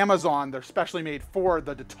bought from Amazon, they're specially made for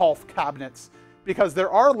the Detolf cabinets. Because there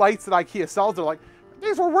are lights that IKEA sells, they're like,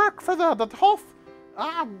 these will work for the Detolf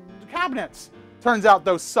cabinets. Turns out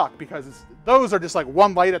those suck because those are just like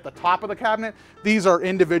one light at the top of the cabinet. These are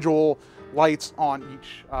individual lights on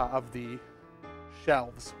each of the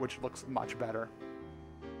shelves, which looks much better.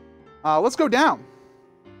 Let's go down.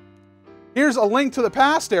 Here's a Link to the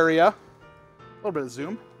Past area. A little bit of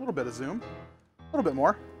zoom, a little bit of zoom, a little bit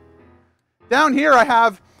more. Down here I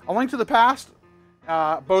have a Link to the Past,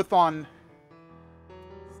 both on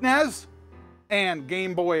SNES and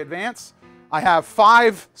Game Boy Advance. I have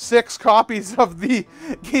 5, 6 copies of the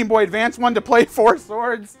Game Boy Advance one to play 4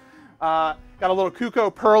 Swords. Got a little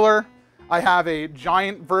Kuko Perler. I have a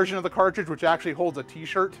giant version of the cartridge which actually holds a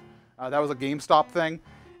t-shirt. That was a GameStop thing.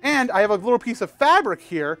 And I have a little piece of fabric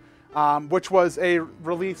here, which was a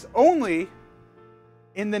release only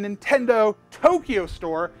in the Nintendo Tokyo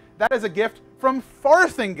store. That is a gift from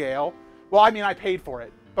Farthingale. Well, I mean, I paid for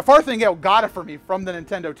it. But Farthingale got it for me from the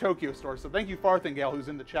Nintendo Tokyo store. So thank you, Farthingale, who's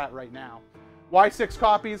in the chat right now. Why 6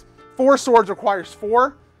 copies? 4 Swords requires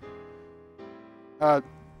 4. And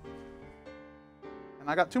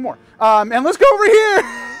I got 2 more. And let's go over here.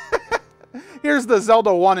 Here's the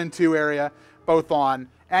Zelda 1 and 2 area, both on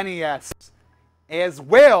NES as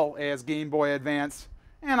well as Game Boy Advance.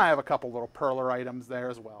 And I have a couple little Perler items there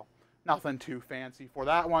as well. Nothing too fancy for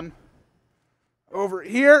that one. Over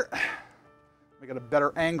here, we got a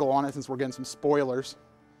better angle on it since we're getting some spoilers.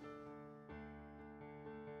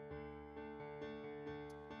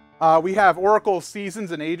 We have Oracle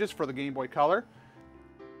Seasons and Ages for the Game Boy Color,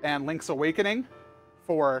 and Link's Awakening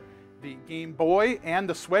for the Game Boy and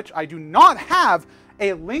the Switch. I do not have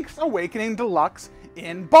a Link's Awakening Deluxe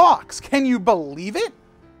in box. Can you believe it?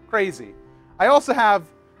 Crazy. I also have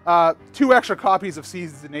 2 extra copies of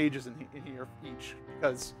Seasons and Ages in here each,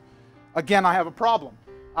 because, again, I have a problem.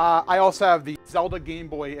 I also have the Zelda Game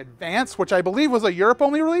Boy Advance, which I believe was a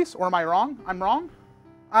Europe-only release, or am I wrong? I'm wrong?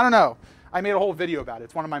 I don't know. I made a whole video about it.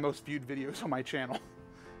 It's one of my most viewed videos on my channel.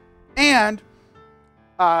 And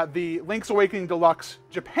the Link's Awakening Deluxe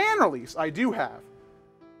Japan release I do have.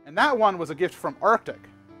 And that one was a gift from Arctic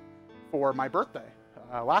for my birthday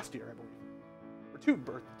last year, I believe. Or 2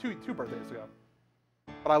 birthdays ago.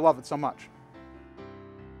 But I love it so much.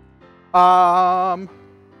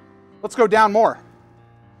 Let's go down more.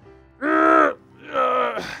 So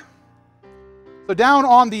down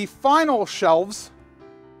on the final shelves,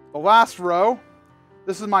 the last row,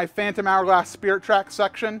 this is my Phantom Hourglass Spirit Track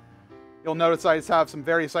section. You'll notice I just have some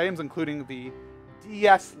various items, including the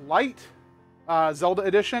DS Lite Zelda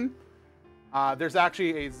edition. There's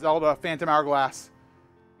actually a Zelda Phantom Hourglass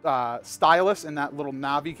stylus in that little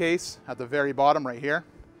Navi case at the very bottom right here.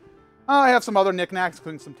 I have some other knickknacks,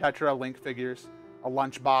 including some Tetra Link figures, a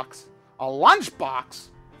lunchbox. A lunchbox!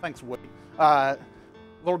 Thanks, Woody.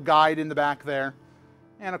 Little guide in the back there.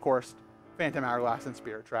 And, of course, Phantom Hourglass and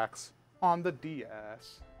Spirit Tracks on the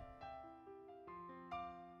DS.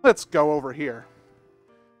 Let's go over here.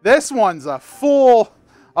 This one's a full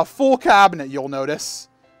cabinet, you'll notice.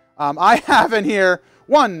 I have in here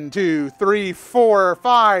 1, 2, 3, 4,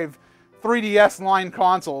 5 3DS line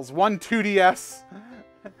consoles. 1 2DS,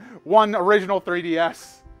 1 original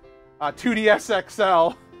 3DS, 2DS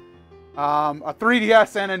XL, a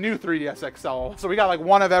 3DS, and a new 3DS XL. So we got like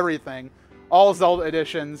one of everything. All Zelda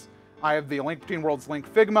editions. I have the Link Between Worlds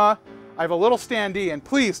Link Figma. I have a little standee, and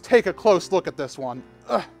please take a close look at this one.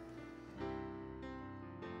 Ugh.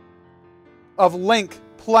 Of Link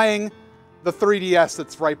playing the 3DS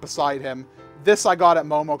that's right beside him. This I got at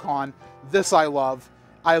MomoCon. This I love.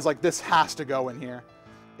 I was like, this has to go in here.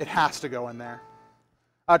 It has to go in there.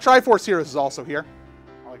 Triforce Heroes is also here.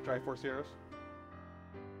 I like Triforce Heroes.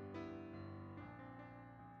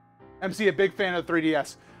 MC, a big fan of the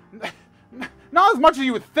 3DS. Not as much as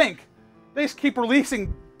you would think. They just keep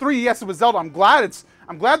releasing 3DS with Zelda. I'm glad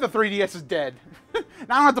the 3DS is dead. Now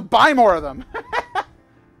I don't have to buy more of them.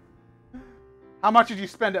 How much did you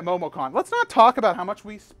spend at MomoCon? Let's not talk about how much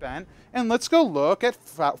we spent, and let's go look at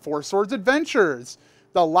Four Swords Adventures.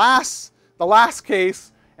 The last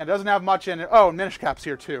case, and it doesn't have much in it. Oh, and Minish Cap's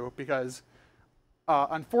here too, because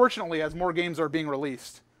unfortunately, as more games are being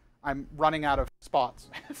released, I'm running out of spots.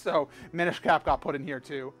 So Minish Cap got put in here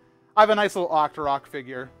too. I have a nice little Octorok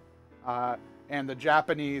figure, and the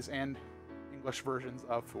Japanese and English versions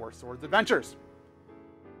of Four Swords Adventures.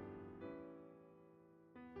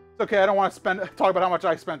 It's okay, I don't want to talk about how much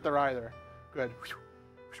I spent there either. Good.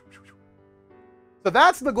 So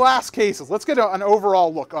that's the glass cases. Let's get an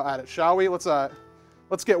overall look at it, shall we? Let's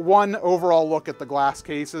get one overall look at the glass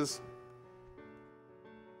cases.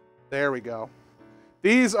 There we go.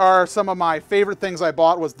 These are some of my favorite things I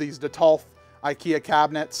bought, was these Detolf IKEA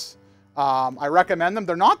cabinets. I recommend them.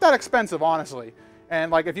 They're not that expensive, honestly.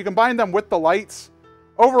 And like if you combine them with the lights,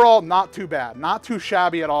 overall not too bad. Not too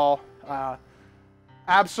shabby at all.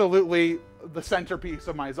 Absolutely the centerpiece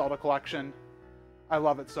of my Zelda collection. I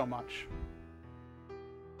love it so much.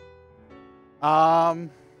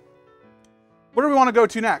 Where do we want to go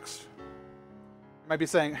to next? You might be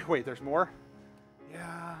saying, wait, there's more?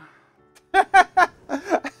 Yeah.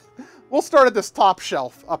 We'll start at this top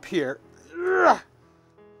shelf up here. Ugh.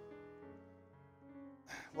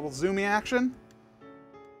 Little zoomy action.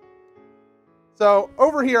 So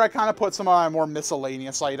over here I kind of put some of my more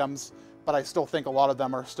miscellaneous items, but I still think a lot of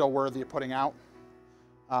them are still worthy of putting out.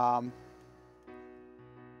 I'll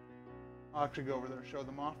actually go over there and show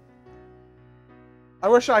them off. I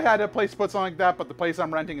wish I had a place to put something like that, but the place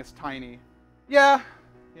I'm renting is tiny. Yeah.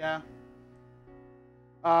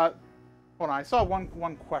 Hold on, I saw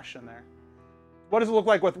one question there. What does it look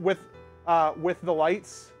like with the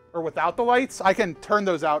lights or without the lights? I can turn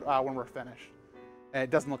those out when we're finished. And it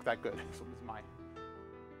doesn't look that good. So this is my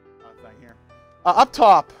thing here. Up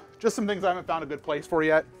top, just some things I haven't found a good place for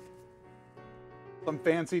yet. Some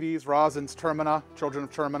fan CDs, Rosin's Termina, Children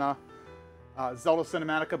of Termina, Zelda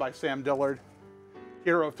Cinematica by Sam Dillard,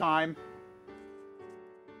 Hero of Time,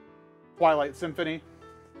 Twilight Symphony,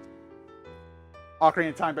 Ocarina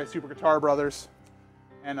of Time by Super Guitar Brothers,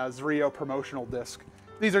 and a Zrio promotional disc.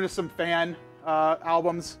 These are just some fan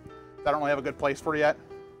albums that I don't really have a good place for yet.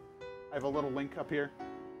 I have a little Link up here,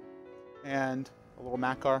 and a little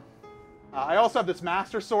Makar. I also have this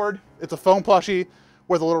Master Sword. It's a foam plushie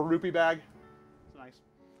with a little rupee bag. It's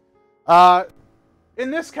nice. In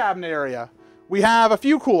this cabinet area, we have a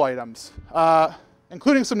few cool items,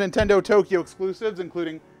 including some Nintendo Tokyo exclusives,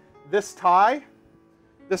 including this tie.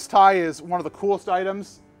 This tie is one of the coolest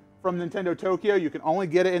items from Nintendo Tokyo. You can only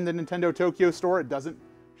get it in the Nintendo Tokyo store. It doesn't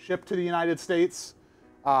ship to the United States.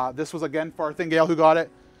 This was, again, Farthingale who got it.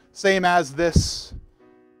 Same as this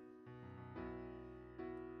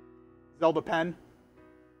Zelda pen.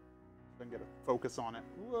 If I can get a focus on it.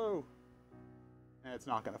 Whoa. And it's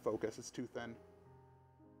not going to focus. It's too thin.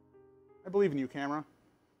 I believe in you, camera.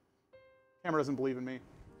 Camera doesn't believe in me.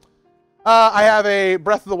 I have a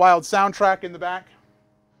Breath of the Wild soundtrack in the back.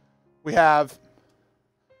 We have...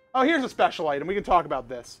 Oh, here's a special item. We can talk about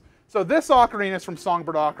this. So this ocarina is from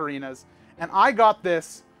Songbird Ocarinas. And I got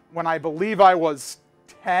this when I believe I was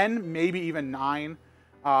 10, maybe even 9.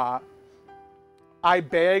 I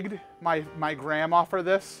begged my grandma for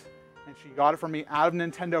this. And she got it for me out of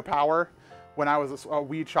Nintendo Power when I was a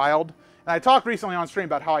wee child. And I talked recently on stream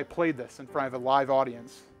about how I played this in front of a live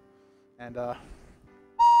audience. And,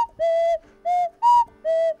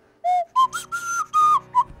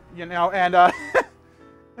 you know, and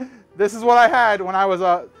this is what I had when I was,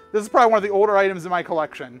 this is probably one of the older items in my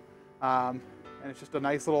collection. And it's just a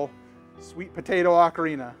nice little sweet potato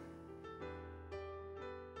ocarina.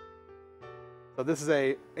 So this is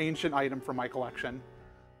a ancient item from my collection.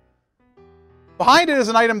 Behind it is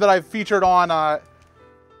an item that I've featured on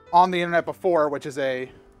the internet before, which is a,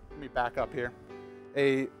 let me back up here,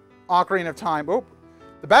 a Ocarina of Time. Oh,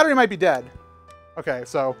 the battery might be dead. Okay,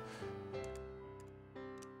 so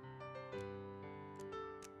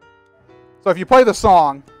if you play the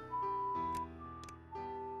song,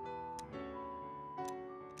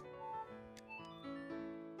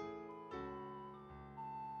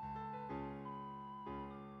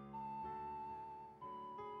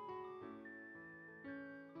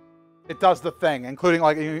 it does the thing, including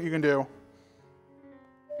like you can do.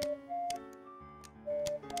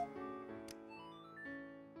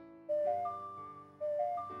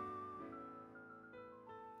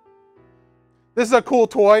 This is a cool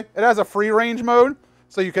toy. It has a free range mode,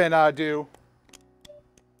 so you can do.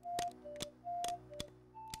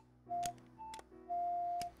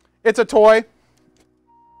 It's a toy.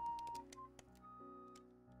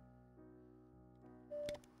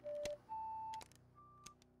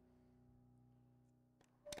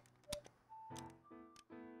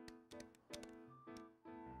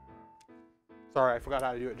 Sorry, I forgot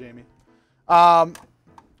how to do it, Jamie. Yeah,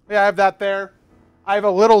 I have that there. I have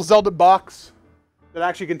a little Zelda box that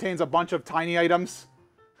actually contains a bunch of tiny items,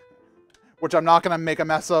 which I'm not going to make a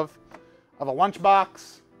mess of. I have a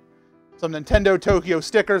lunchbox, some Nintendo Tokyo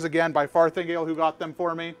stickers, again, by Farthingale, who got them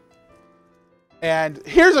for me. And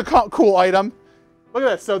here's a cool item. Look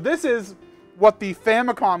at this. So this is what the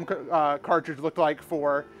Famicom cartridge looked like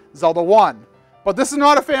for Zelda 1. But this is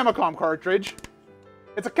not a Famicom cartridge.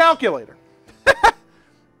 It's a calculator.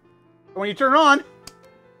 When you turn it on,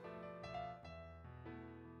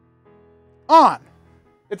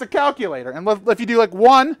 it's a calculator. And if you do like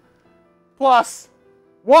 1 plus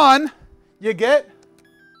 1, you get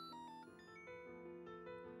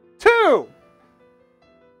 2.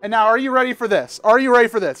 And now, are you ready for this? Are you ready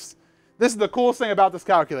for this? This is the coolest thing about this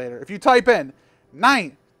calculator. If you type in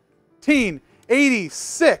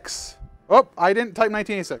 1986. Oh, I didn't type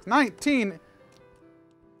 1986.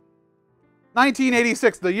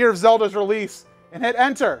 1986, the year of Zelda's release, and hit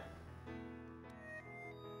enter.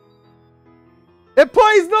 It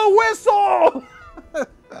plays the whistle!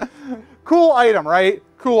 Cool item, right?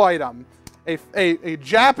 Cool item. A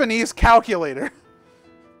Japanese calculator.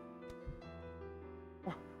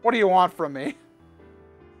 What do you want from me?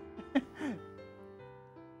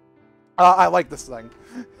 I like this thing.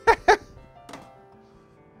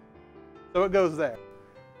 So it goes there.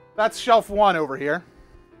 That's shelf 1 over here.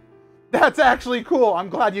 That's actually cool. I'm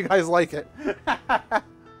glad you guys like it.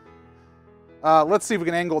 Let's see if we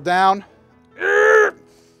can angle down.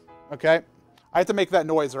 Okay. I have to make that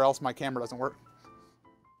noise or else my camera doesn't work.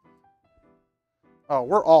 Oh,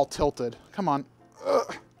 we're all tilted. Come on.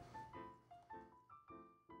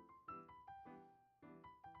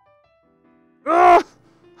 Come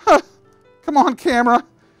on, camera.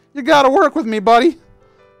 You gotta work with me, buddy.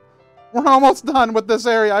 We're almost done with this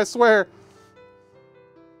area, I swear.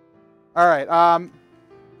 All right.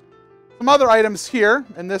 Some other items here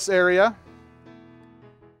in this area.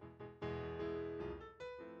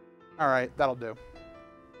 All right, that'll do.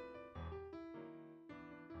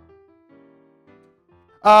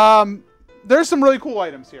 There's some really cool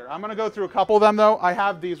items here. I'm going to go through a couple of them, though. I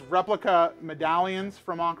have these replica medallions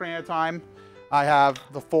from Ocarina of Time. I have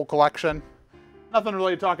the full collection. Nothing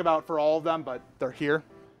really to talk about for all of them, but they're here.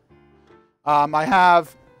 I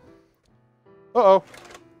have... Uh-oh.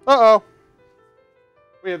 Uh-oh.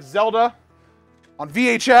 We have Zelda on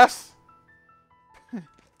VHS.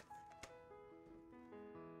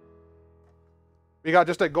 We got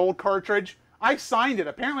just a gold cartridge. I signed it.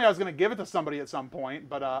 Apparently I was going to give it to somebody at some point,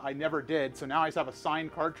 but I never did. So now I just have a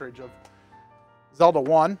signed cartridge of Zelda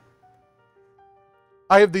 1.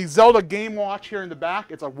 I have the Zelda Game Watch here in the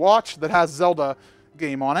back. It's a watch that has Zelda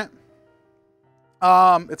game on it.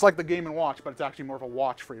 It's like the Game & Watch, but it's actually more of a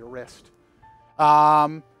watch for your wrist.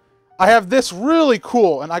 I have this really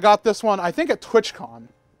cool, and I got this one, I think, at TwitchCon.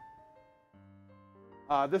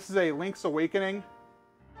 This is a Link's Awakening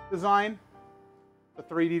design. The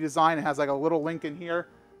 3D design. It has like a little Link in here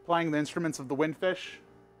playing the instruments of the Windfish.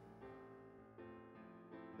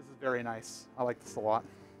 This is very nice. I like this a lot.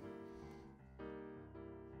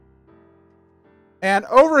 And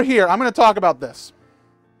over here, I'm going to talk about this.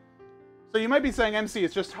 So you might be saying, MC,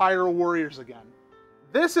 it's just Hyrule Warriors again.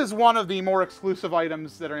 This is one of the more exclusive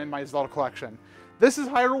items that are in my Zelda collection. This is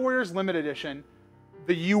Hyrule Warriors Limited Edition.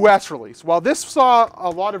 the US release. While this saw a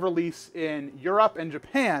lot of release in Europe and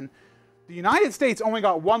Japan, the United States only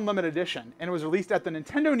got one limited edition, and it was released at the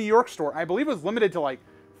Nintendo New York store. I believe it was limited to like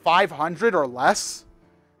 500 or less.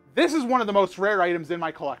 This is one of the most rare items in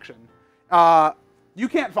my collection. You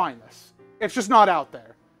can't find this. It's just not out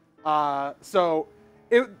there. So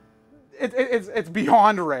it's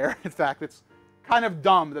beyond rare. In fact, it's kind of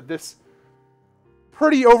dumb that this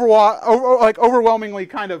pretty overwhelmingly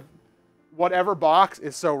kind of whatever box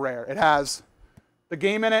is so rare. It has the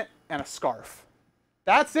game in it and a scarf.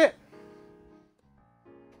 That's it.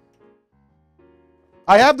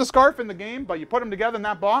 I have the scarf in the game, but you put them together in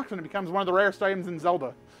that box and it becomes one of the rarest items in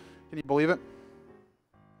Zelda. Can you believe it?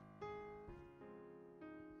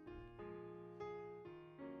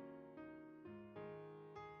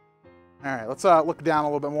 All right, let's look down a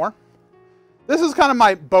little bit more. This is kind of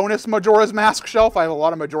my bonus Majora's Mask shelf. I have a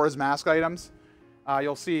lot of Majora's Mask items.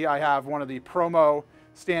 You'll see I have one of the promo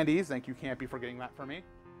standees. Thank you, Campy, for getting that for me.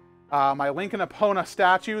 My Link and Epona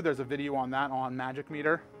statue. There's a video on that on Magic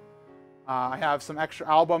Meter. I have some extra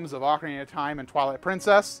albums of Ocarina of Time and Twilight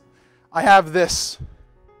Princess. I have this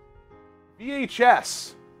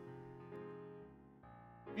VHS.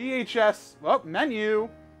 Menu.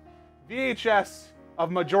 VHS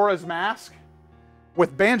of Majora's Mask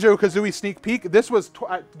with Banjo-Kazooie sneak peek. This was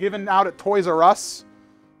given out at Toys R Us.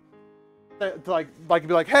 To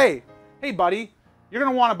be like, hey buddy, you're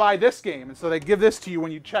gonna want to buy this game, and so they give this to you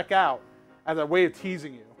when you check out as a way of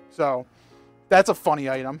teasing you. So that's a funny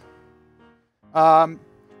item.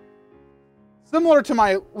 Similar to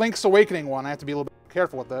my Link's Awakening one, I have to be a little bit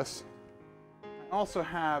careful with this. I also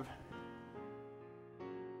have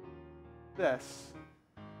this,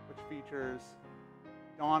 which features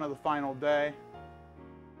Dawn of the Final Day.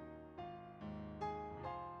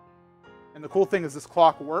 And the cool thing is this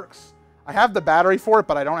clock works. I have the battery for it,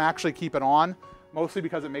 but I don't actually keep it on, mostly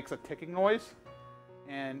because it makes a ticking noise.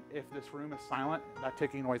 And if this room is silent, that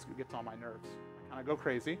ticking noise gets on my nerves. I kind of go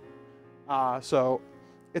crazy. So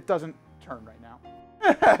it doesn't turn right now.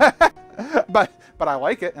 but I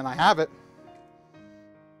like it, and I have it.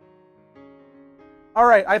 All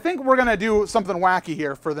right, I think we're going to do something wacky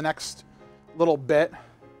here for the next little bit.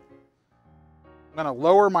 I'm going to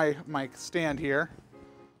lower my stand here.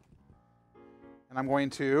 And I'm going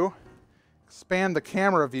to expand the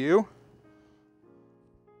camera view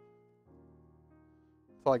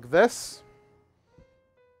like this.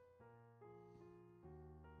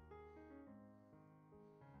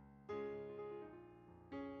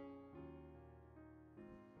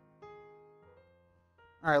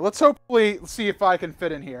 All right, let's hopefully see if I can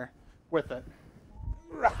fit in here with it.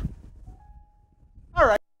 All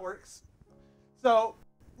right, that works. So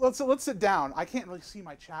let's sit down. I can't really see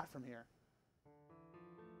my chat from here.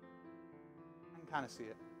 I can kind of see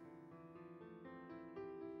it.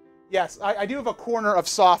 Yes, I do have a corner of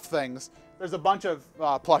soft things. There's a bunch of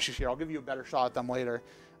plushies here. I'll give you a better shot at them later.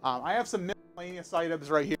 I have some miscellaneous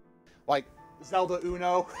items right here, like Zelda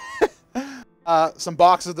Uno, some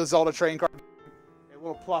boxes of the Zelda trading card, a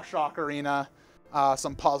little plush ocarina,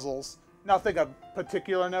 some puzzles. Nothing of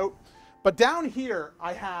particular note. But down here,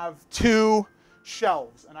 I have two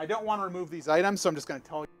shelves, and I don't want to remove these items, so I'm just going to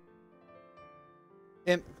tell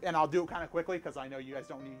you. And I'll do it kind of quickly, because I know you guys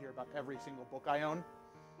don't need to hear about every single book I own.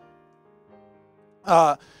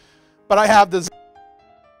 But I have this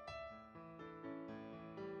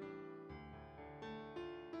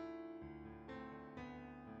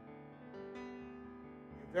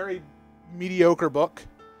very mediocre book,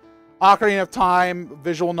 Ocarina of Time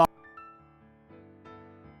visual novel.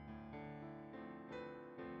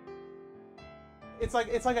 It's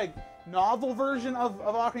like a novel version of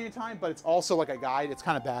Ocarina of Time, but it's also like a guide. It's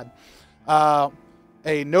kind of bad.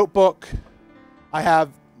 A notebook. I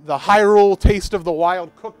have the Hyrule Taste of the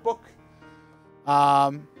Wild cookbook.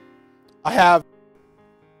 I have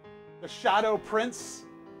the Shadow Prince.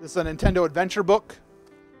 This is a Nintendo Adventure book.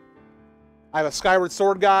 I have a Skyward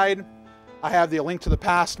Sword guide. I have the A Link to the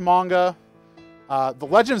Past manga. The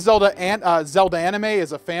Legend of Zelda and Zelda anime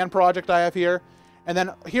is a fan project I have here. And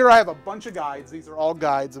then here I have a bunch of guides. These are all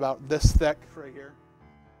guides about this thick right here.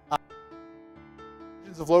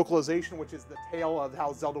 Legends of Localization, which is the tale of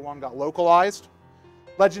how Zelda 1 got localized.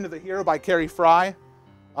 Legend of the Hero by Carrie Fry.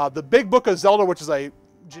 The Big Book of Zelda, which is a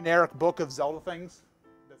generic book of Zelda things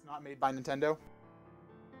that's not made by Nintendo.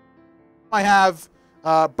 I have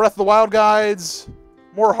Breath of the Wild guides,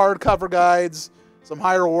 more hardcover guides, some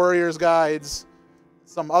Hyrule Warriors guides,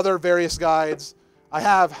 some other various guides. I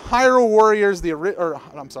have Hyrule Warriors,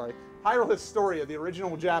 Hyrule Historia, the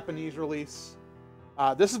original Japanese release.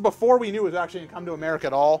 This is before we knew it was actually going to come to America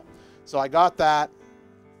at all, so I got that.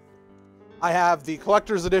 I have the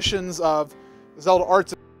collector's editions of Zelda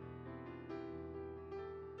Arts.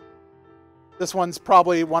 This one's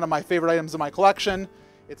probably one of my favorite items in my collection.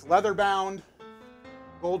 It's leather bound,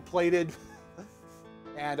 gold plated,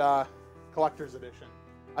 and collector's edition.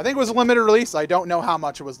 I think it was a limited release. I don't know how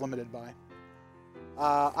much it was limited by.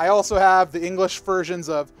 I also have the English versions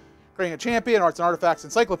of Creating a Champion, Arts and Artifacts,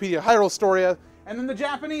 Encyclopedia Hyrule Historia, and then the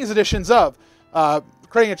Japanese editions of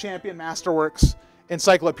Creating a Champion, Masterworks,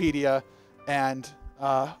 Encyclopedia, and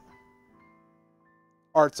Arts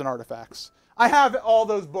and Artifacts. I have all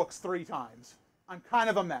those books 3 times. I'm kind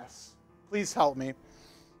of a mess. Please help me.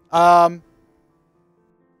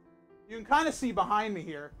 You can kind of see behind me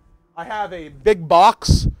here, I have a big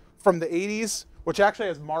box from the 80s, which actually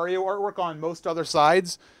has Mario artwork on most other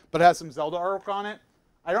sides, but it has some Zelda artwork on it.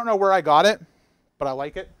 I don't know where I got it, but I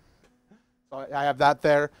like it. So I have that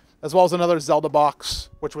there, as well as another Zelda box,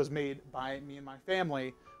 which was made by me and my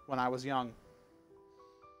family when I was young.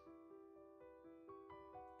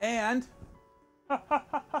 And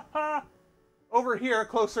over here,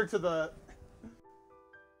 closer to the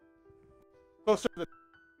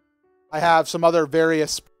I have some other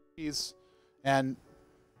various species, and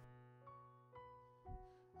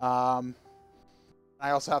I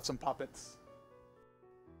also have some puppets,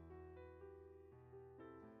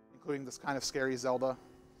 including this kind of scary Zelda.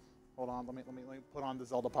 Hold on, let me put on the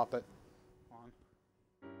Zelda puppet. Hold on.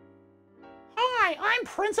 Hi, I'm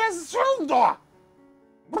Princess Zelda.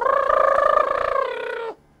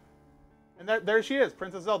 And there she is,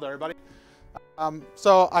 Princess Zelda, everybody.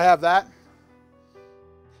 So I have that.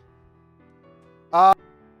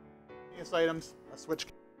 Items, a Switch,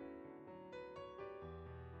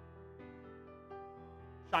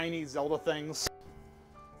 shiny Zelda things.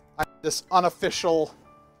 I have this unofficial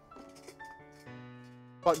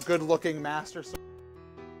but good-looking Master Sword.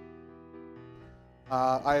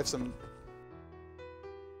 I have some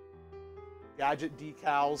gadget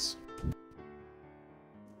decals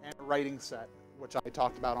and a writing set, which I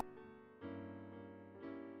talked about on.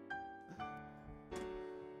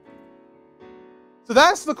 So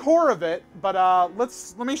that's the core of it, but let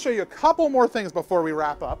me show you a couple more things before we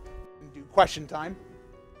wrap up and do question time.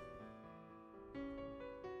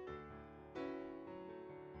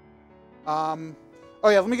 Oh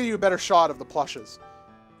yeah, let me give you a better shot of the plushes.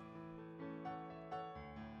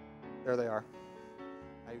 There they are.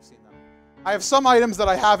 Now you've seen them. I have some items that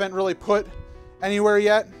I haven't really put anywhere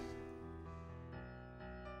yet.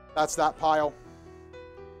 That's that pile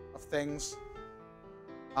of things.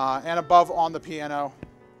 And above on the piano,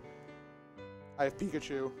 I have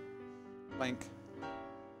Pikachu, Link,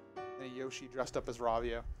 and a Yoshi dressed up as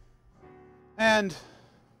Ravio. And is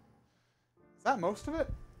that most of it?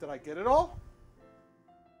 Did I get it all?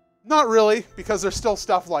 Not really, because there's still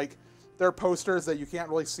stuff like there are posters that you can't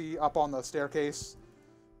really see up on the staircase.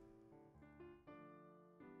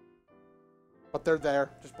 But they're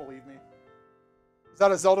there, just believe me. Is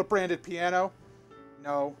that a Zelda branded piano?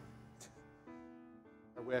 No.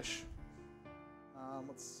 I wish.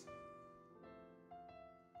 Let's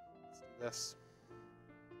do this.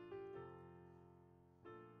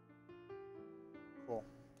 Cool.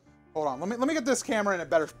 Hold on. Let me get this camera in a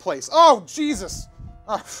better place. Oh Jesus!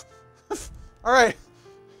 All right.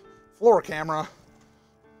 Floor camera.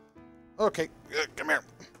 Okay. Come here.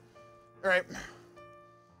 All right.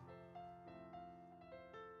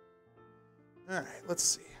 All right. Let's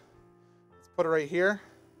see. Let's put it right here.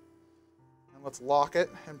 Let's lock it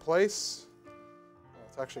in place.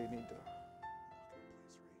 Let's actually need to lock it in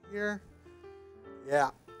place right here.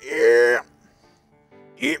 Yeah. Yeah.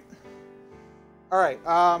 Yeah. All right.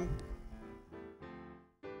 All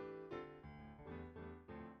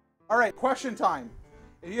right. Question time.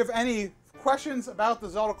 If you have any questions about the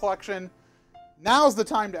Zelda collection, now's the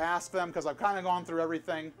time to ask them because I've kind of gone through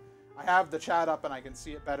everything. I have the chat up and I can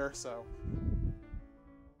see it better, so.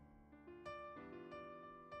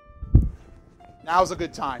 Now's a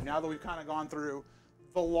good time, now that we've kind of gone through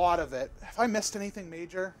the lot of it. Have I missed anything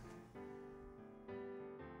major?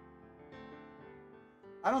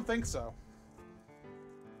 I don't think so.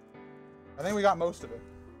 I think we got most of it.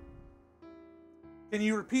 Can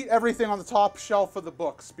you repeat everything on the top shelf of the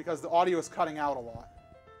books? Because the audio is cutting out a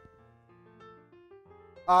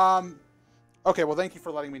lot. Okay, well thank you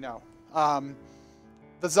for letting me know. The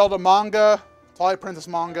Zelda manga, Twilight Princess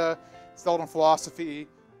manga, Zelda Philosophy,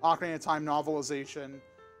 Ocarina of Time novelization,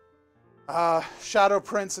 Shadow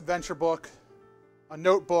Prince adventure book, a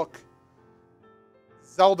notebook,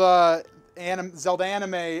 Zelda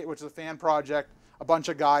Anime, which is a fan project, a bunch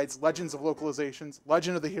of guides, Legends of Localizations,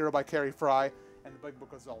 Legend of the Hero by Carrie Fry, and the Big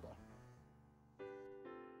Book of Zelda.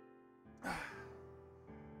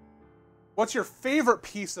 What's your favorite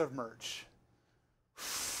piece of merch?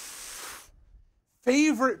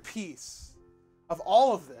 Favorite piece of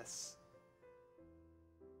all of this?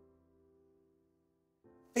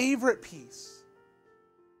 Favorite piece?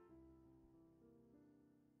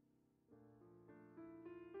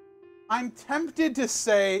 I'm tempted to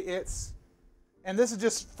say it's, and this is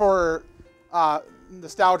just for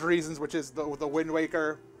nostalgia reasons, which is the Wind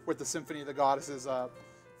Waker with the Symphony of the Goddesses.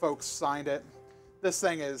 Folks signed it. This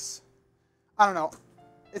thing is, I don't know,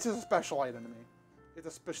 it's just a special item to me.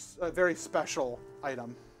 It's a very special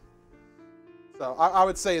item. So I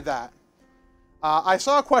would say that. I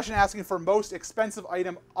saw a question asking for most expensive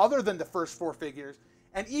item other than the first 4 figures.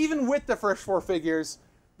 And even with the first 4 figures,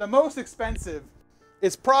 the most expensive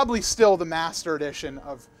is probably still the Master Edition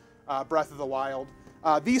of Breath of the Wild.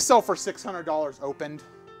 These sell for $600 opened.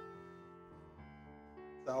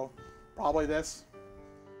 So probably this.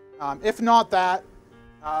 If not that,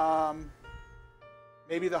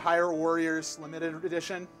 maybe the Hyrule Warriors limited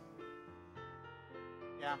edition.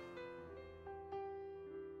 Yeah.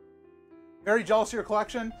 Very jealous of your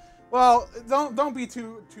collection? Well, don't be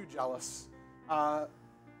too jealous.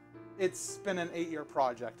 It's been an 8-year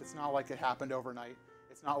project. It's not like it happened overnight.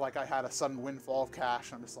 It's not like I had a sudden windfall of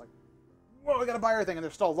cash and I'm just like, whoa, I gotta buy everything. And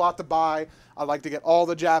there's still a lot to buy. I'd like to get all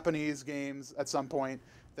the Japanese games at some point.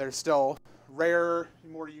 There's still rare,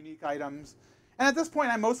 more unique items. And at this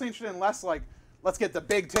point, I'm mostly interested in less like, let's get the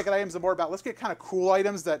big ticket items and more about, let's get kind of cool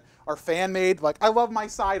items that are fan-made. Like, I love my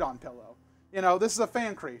Sidon pillow. You know, this is a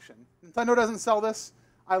fan creation. Nintendo doesn't sell this.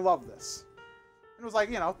 I love this. It was like,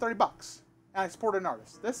 you know, 30 bucks. And I supported an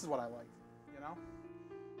artist. This is what I like, you know?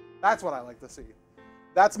 That's what I like to see.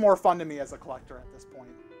 That's more fun to me as a collector at this point.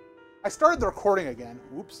 I started the recording again.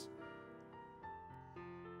 Oops. I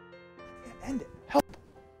can't end it. Help.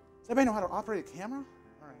 Does anybody know how to operate a camera?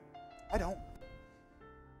 All right. I don't.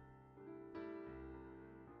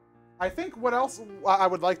 I think what else I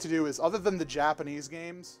would like to do is, other than the Japanese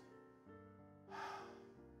games,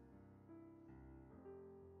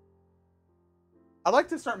 I'd like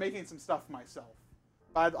to start making some stuff myself.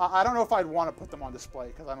 But I don't know if I'd want to put them on display,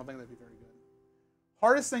 because I don't think they'd be very good.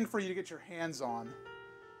 Hardest thing for you to get your hands on.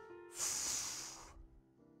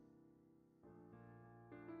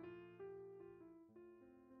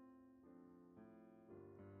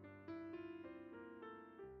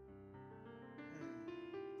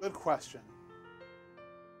 Good question.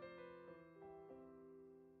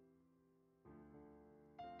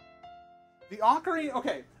 The Ocarina,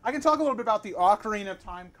 okay, I can talk a little bit about the Ocarina of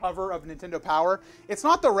Time cover of Nintendo Power. It's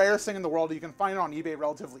not the rarest thing in the world. You can find it on eBay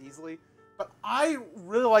relatively easily. But I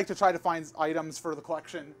really like to try to find items for the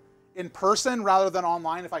collection in person rather than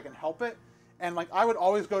online if I can help it. And like, I would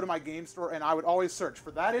always go to my game store and I would always search for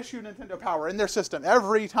that issue of Nintendo Power in their system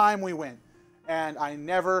every time we went. And I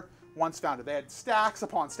never once found it. They had stacks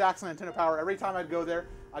upon stacks of Nintendo Power. Every time I'd go there,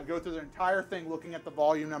 I'd go through the entire thing looking at the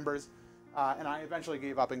volume numbers. And I eventually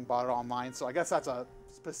gave up and bought it online. So I guess that's a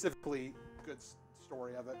specifically good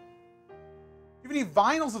story of it. Do you have any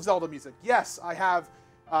vinyls of Zelda music? Yes, I have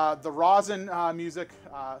the Rosin music,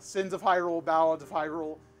 Sins of Hyrule, Ballads of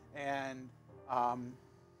Hyrule, and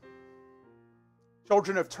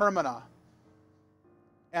Children of Termina.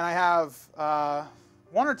 And I have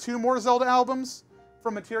 1 or 2 more Zelda albums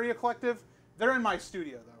from Materia Collective. They're in my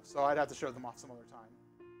studio, though, so I'd have to show them off some other time.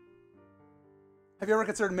 Have you ever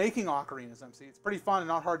considered making ocarinas, MC? It's pretty fun and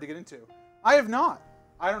not hard to get into. I have not.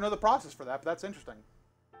 I don't know the process for that, but that's interesting.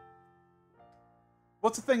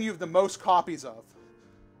 What's the thing you have the most copies of?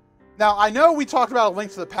 Now, I know we talked about A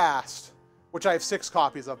Link to the Past, which I have 6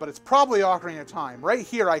 copies of, but it's probably Ocarina of Time. Right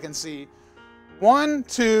here I can see 1,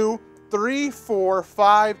 2, 3, 4,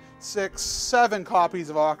 5, 6, 7 copies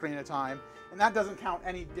of Ocarina of Time, and that doesn't count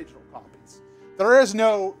any digital copies. There is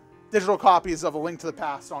no digital copies of A Link to the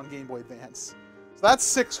Past on Game Boy Advance. So that's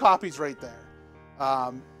 6 copies right there.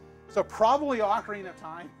 So probably Ocarina of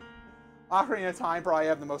Time. Ocarina of Time probably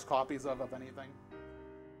have the most copies of anything.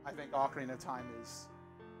 I think Ocarina of Time is...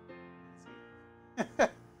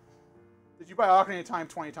 Did you buy Ocarina of Time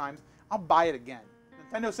 20 times? I'll buy it again.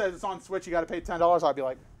 Nintendo says it's on Switch, you gotta pay $10. I'll be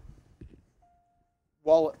like,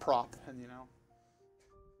 wallet prop, and you know.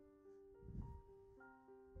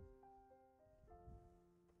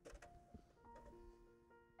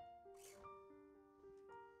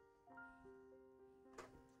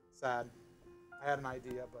 Sad. I had an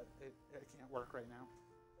idea, but it can't work right now.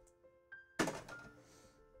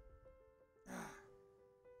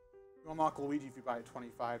 You'll unlock Luigi if you buy it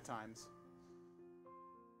 25 times.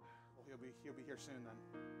 Well, he'll be here soon then.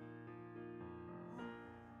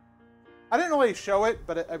 I didn't really show it,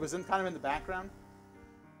 but it was kind of in the background.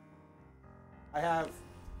 I have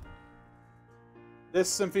This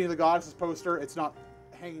Symphony of the Goddesses poster, it's not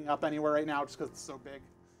hanging up anywhere right now just because it's so big.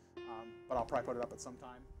 But I'll probably put it up at some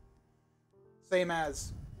time. Same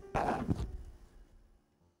as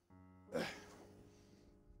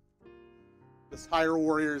this Hyrule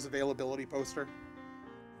Warriors availability poster.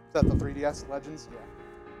 Is that the 3DS Legends? Yeah.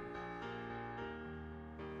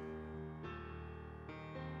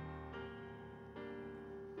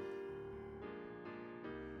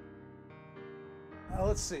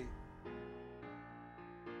 Let's see.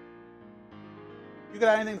 You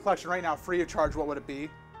got anything in the collection right now, free of charge, what would it be?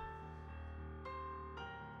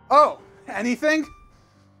 Oh, anything?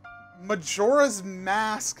 Majora's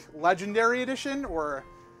Mask Legendary Edition or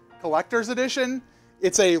Collector's Edition.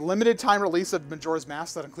 It's a limited time release of Majora's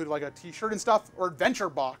Mask that included like a t-shirt and stuff, or Adventure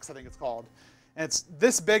Box, I think it's called. And it's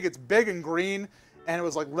this big, it's big and green, and it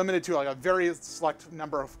was like limited to like a very select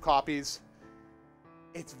number of copies.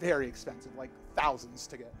 It's very expensive, like thousands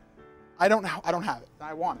to get. I don't have it.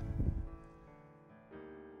 I want it.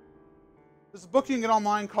 There's a book you can get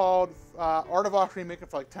online called Art of Ocarina Maker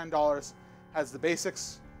for like $10. Has the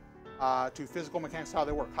basics to physical mechanics, how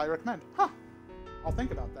they work. Highly recommend. Huh. I'll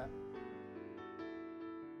think about that.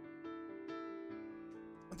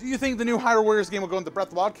 Do you think the new Hyrule Warriors game will go in the Breath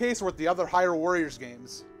of the Wild case or with the other Hyrule Warriors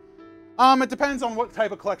games? It depends on what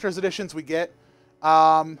type of collector's editions we get.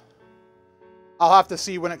 I'll have to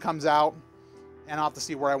see when it comes out, and I'll have to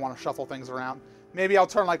see where I want to shuffle things around. Maybe I'll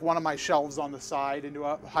turn like one of my shelves on the side into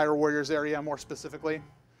a Hyrule Warriors area more specifically,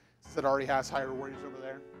 since it already has Hyrule Warriors over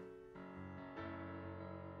there.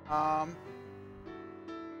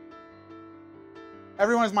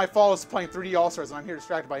 Everyone is my fault is playing 3D All-Stars, and I'm here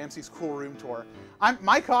distracted by MC's cool room tour.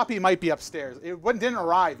 My copy might be upstairs. It didn't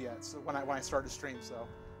arrive yet so when I started to stream, so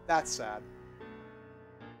that's sad.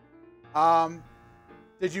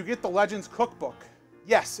 Did you get the Legends cookbook?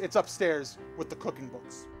 Yes, it's upstairs with the cooking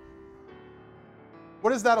books.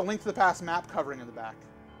 What is that, a Link to the Past map covering in the back?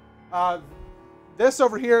 This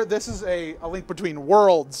over here, this is a Link Between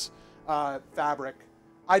Worlds fabric.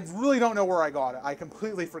 I really don't know where I got it. I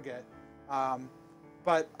completely forget.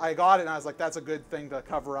 But I got it and I was like, that's a good thing to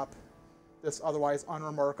cover up this otherwise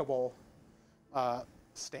unremarkable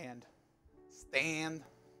stand.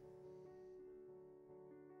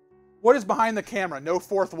 What is behind the camera? No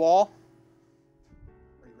fourth wall?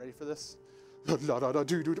 Are you ready for this?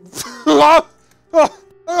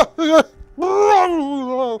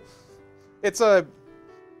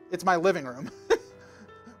 It's my living room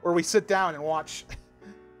where we sit down and watch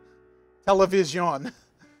television.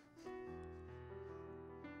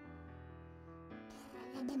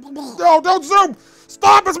 No, don't zoom!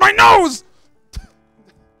 Stop! It's my nose!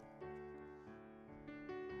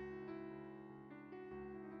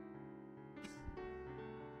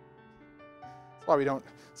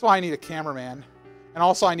 That's why I need a cameraman. And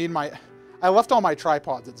also I need I left all my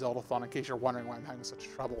tripods at Zeldathon in case you're wondering why I'm having such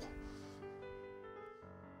trouble.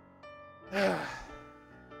 Hi,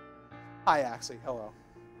 Axie. Hello.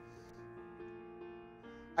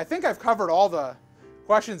 I think I've covered all the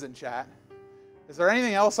questions in chat. Is there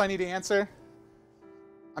anything else I need to answer?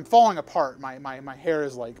 I'm falling apart. My hair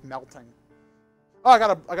is like melting. Oh, I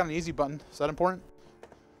got an easy button. Is that important?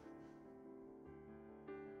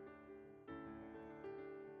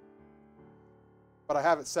 But I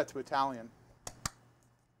have it set to Italian.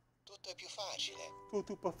 Tutto è più facile.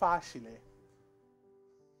 Tutto più facile.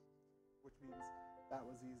 Which means that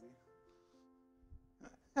was easy.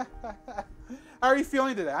 How are you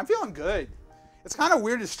feeling today? I'm feeling good. It's kind of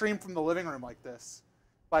weird to stream from the living room like this.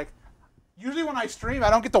 Like, usually when I stream, I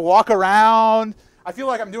don't get to walk around. I feel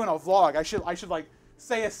like I'm doing a vlog. I should like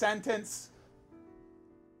say a sentence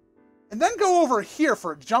and then go over here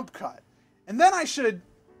for a jump cut. And then I should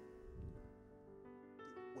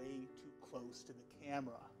close to the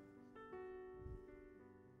camera.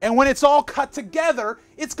 And when it's all cut together,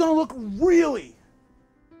 it's going to look really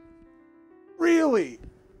stupid.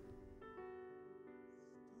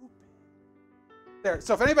 There.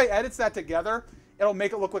 So if anybody edits that together, it'll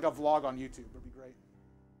make it look like a vlog on YouTube. It'll be great.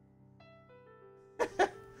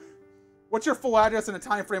 What's your full address and a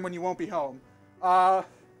time frame when you won't be home?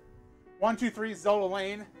 123 Zelda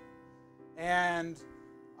Lane, and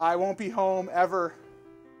I won't be home ever.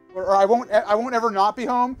 Or I won't ever not be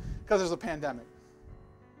home because there's a pandemic.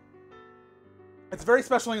 It's very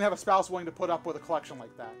special when you have a spouse willing to put up with a collection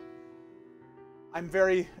like that. I'm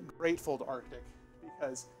very grateful to Arctic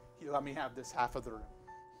because he let me have this half of the room.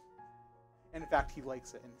 And in fact, he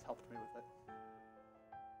likes it and has helped me with it.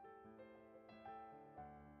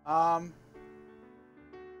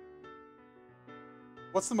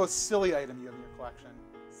 What's the most silly item you have in your collection?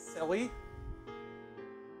 Silly?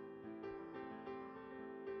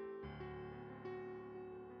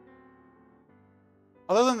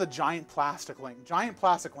 the Giant Plastic Link. Giant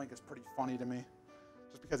Plastic Link is pretty funny to me,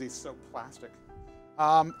 just because he's so plastic.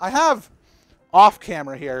 I have off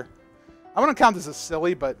camera here. I'm gonna count this as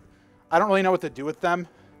silly, but I don't really know what to do with them.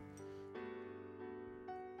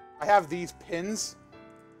 I have these pins,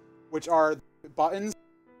 which are buttons,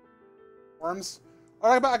 arms. Or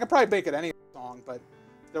I could probably make it any song, but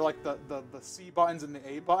they're like the C buttons and the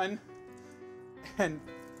A button. And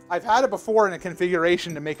I've had it before in a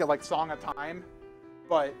configuration to make it like song of time,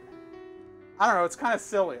 but I don't know, it's kind of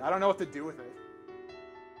silly. I don't know what to do with it.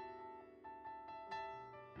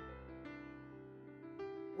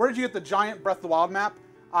 Where did you get the giant Breath of the Wild map?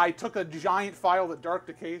 I took a giant file that Dark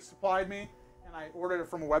Decay supplied me, and I ordered it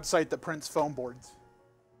from a website that prints foam boards.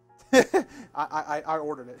 I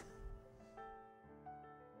ordered it.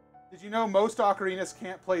 Did you know most ocarinas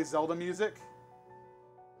can't play Zelda music?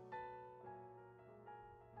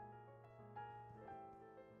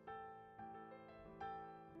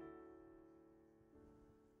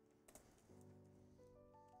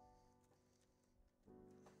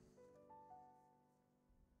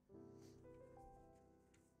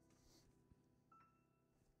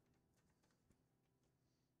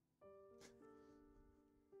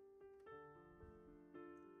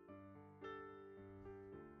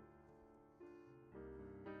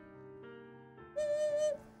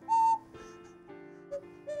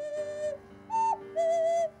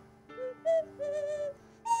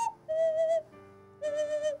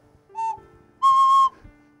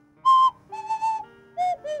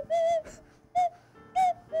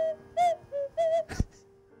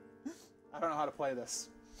 Play this.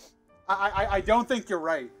 I don't think you're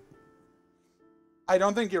right. I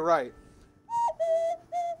don't think you're right.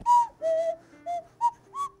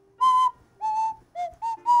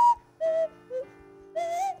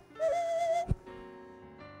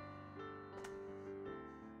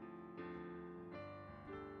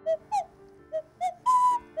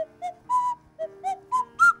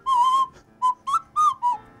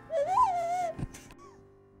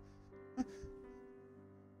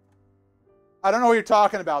 I don't know what you're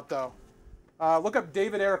talking about, though. Look up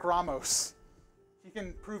David Eric Ramos. He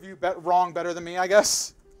can prove you wrong better than me, I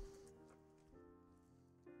guess.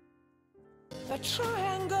 A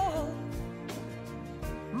triangle.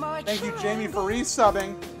 Thank you, Jamie, for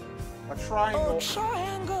resubbing. A triangle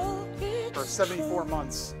Triangle for 74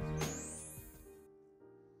 months.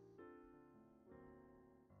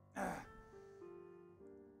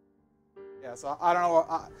 Yeah, so I don't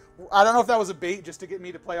know. I don't know if that was a bait just to get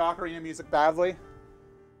me to play Ocarina music badly.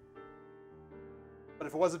 But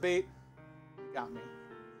if it was a bait, you got me.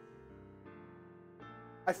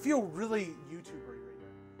 I feel really YouTuber-y right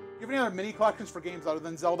here. Do you have any other mini collections for games other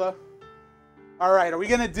than Zelda? All right, are we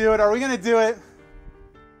gonna do it? Are we gonna do it?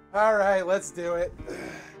 All right, let's do it.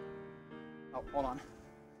 Oh, hold on.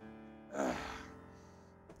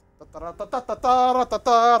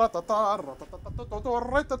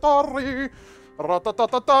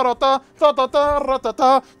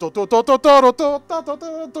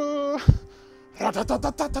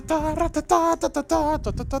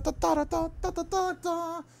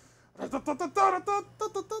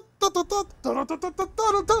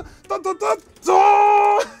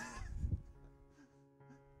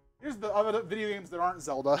 Here's the other video games that aren't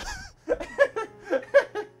Zelda.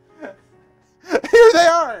 Here they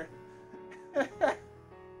are!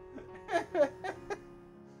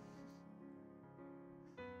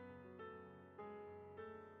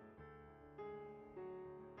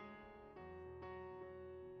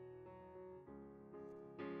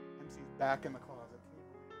 MC's back in the closet.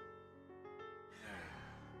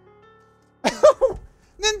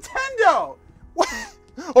 Nintendo! What?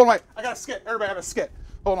 Hold on, I got a skit. Everybody have a skit.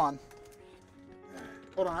 Hold on.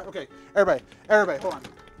 Hold on. Okay, everybody, hold on.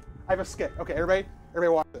 I have a skit. Okay, everybody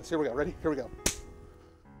watch this. Here we go. Ready? Here we go.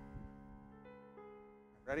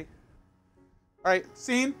 Ready? All right,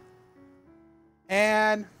 scene.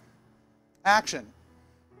 And action.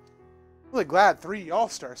 Really glad 3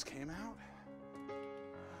 All-Stars came out.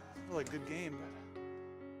 Really good game,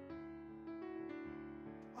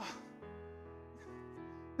 but...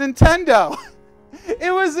 Nintendo!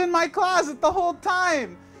 It was in my closet the whole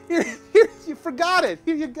time! Here, you forgot it.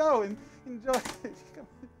 Here you go. And enjoy it.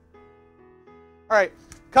 All right,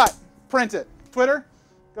 cut. Print it. Twitter,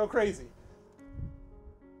 go crazy.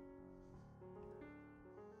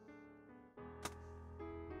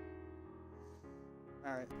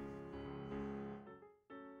 All right.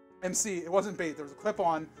 MC, it wasn't bait. There was a clip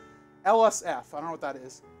on LSF. I don't know what that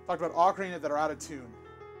is. Talked about Ocarina that are out of tune.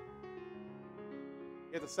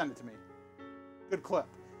 You have to send it to me. Good clip.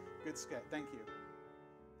 Good skit. Thank you.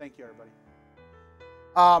 Thank you, everybody.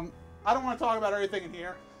 I don't want to talk about everything in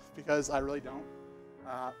here. because I really don't.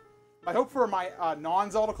 My hope for my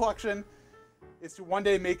non-Zelda collection is to one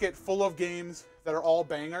day make it full of games that are all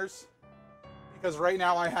bangers. Because right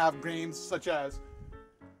now I have games such as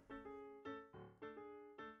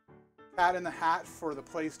Cat in the Hat for the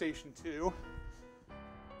PlayStation 2.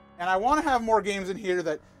 And I want to have more games in here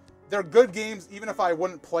that they're good games even if I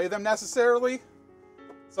wouldn't play them necessarily.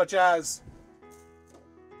 Such as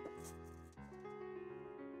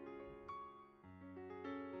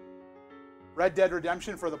Red Dead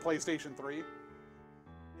Redemption for the PlayStation 3.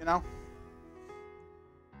 You know?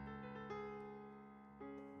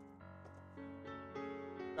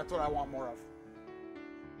 That's what I want more of.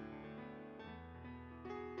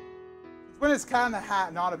 When is Cat in the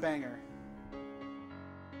Hat not a banger?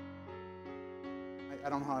 I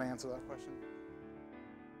don't know how to answer that question.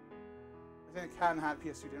 I think Cat in the Hat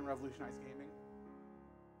PS2 didn't revolutionize gaming.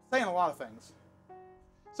 Saying a lot of things.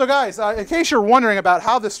 So guys, in case you're wondering about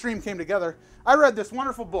how this stream came together, I read this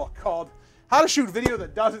wonderful book called How to Shoot Video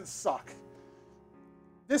That Doesn't Suck.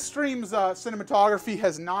 This stream's cinematography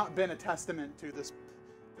has not been a testament to this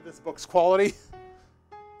book's quality.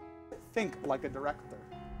 Think like a director.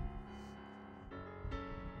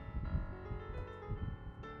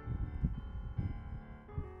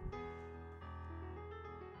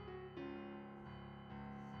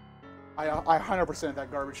 I 100%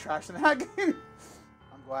 that garbage trash in that game.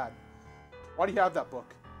 I'm glad. Why do you have that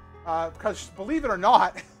book? Because believe it or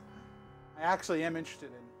not, I actually am interested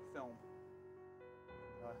in film,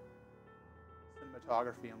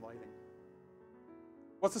 cinematography, and lighting.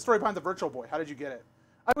 What's the story behind the Virtual Boy? How did you get it?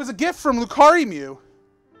 It was a gift from Lucari Mew,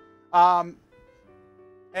 and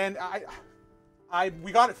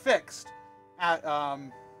we got it fixed at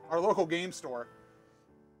our local game store.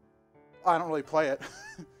 I don't really play it.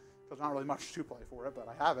 There's not really much to play for it, but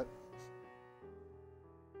I have it.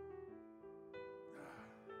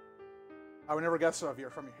 I would never guess so from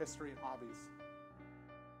your history and hobbies.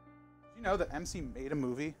 Did you know that MC made a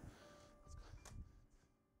movie?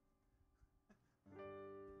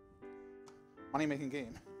 Money-making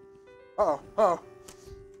game. Uh-oh.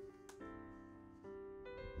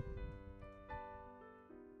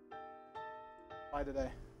 Bye today.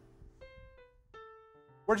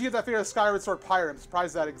 Where'd you get that figure of Skyward Sword Pirate? I'm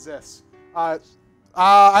surprised that exists. I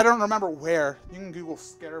don't remember where. You can Google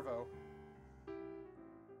Scarvo.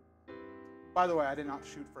 By the way, I did not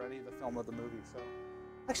shoot for any of the film of the movie, so...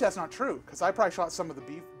 Actually, that's not true, because I probably shot some of the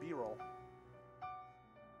B-roll.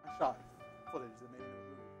 I shot footage that made it into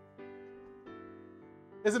a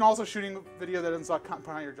movie. Isn't also shooting a video that doesn't suck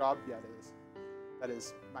behind your job? Yeah, it is. That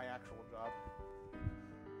is my actual job.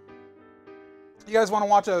 You guys want to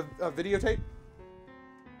watch a videotape?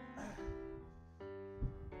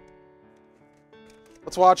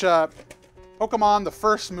 Let's watch Pokemon, the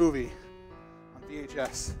first movie on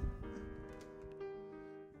VHS.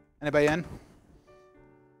 Anybody in?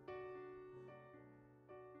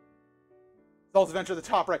 Zelda's Adventure, the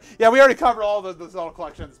top right. Yeah, we already covered all the Zelda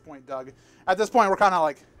collection at this point, Doug. At this point, we're kind of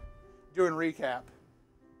like doing recap.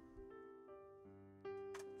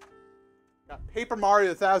 Got Paper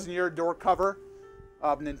Mario, the 1,000-Year Door cover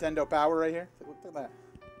of Nintendo Power right here. Look at that.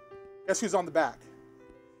 Guess who's on the back?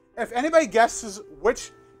 If anybody guesses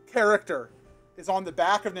which character is on the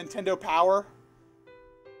back of Nintendo Power,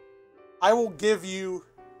 I will give you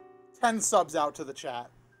 10 subs out to the chat.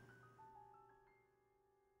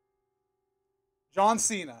 John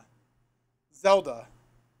Cena, Zelda,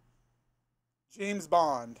 James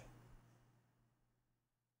Bond,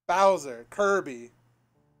 Bowser, Kirby.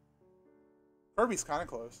 Kirby's kind of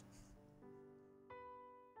close.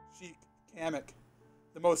 Sheik, Kamek,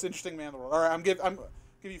 the most interesting man in the world. All right, I'm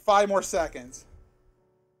give you 5 more seconds.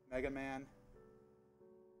 Mega Man.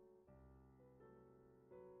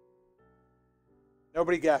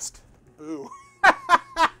 Nobody guessed. Boo.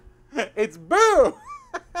 It's Boo!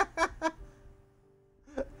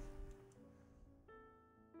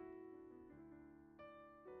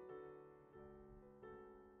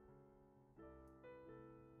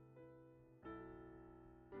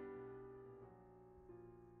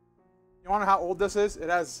 You want to know how old this is? It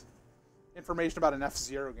has information about an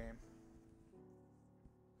F-Zero game.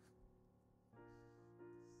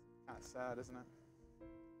 Kind of sad, isn't it?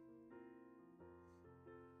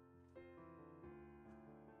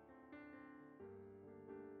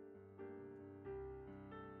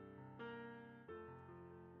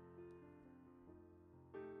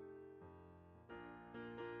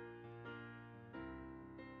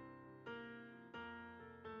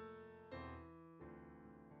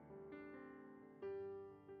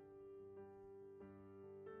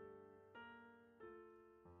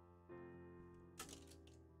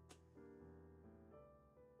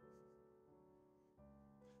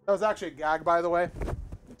 That was actually a gag, by the way.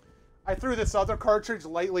 I threw this other cartridge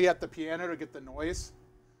lightly at the piano to get the noise,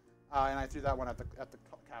 and I threw that one at the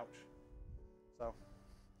couch. So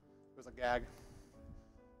it was a gag.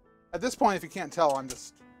 At this point, if you can't tell, I'm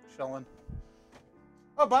just chilling.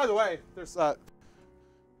 Oh, by the way, there's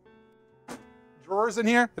drawers in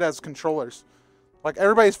here. It has controllers, like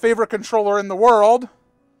everybody's favorite controller in the world.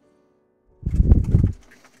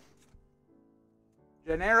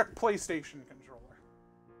 Generic PlayStation controller.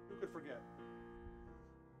 Who could forget?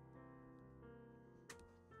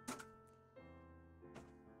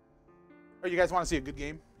 Oh, you guys want to see a good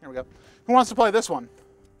game? Here we go. Who wants to play this one?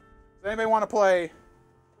 Does anybody want to play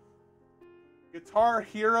Guitar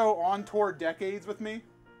Hero On Tour Decades with me?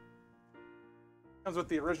 Comes with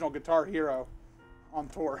the original Guitar Hero On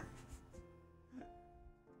Tour.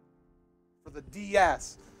 For the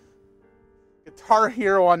DS. Guitar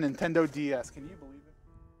Hero on Nintendo DS. Can you believe it?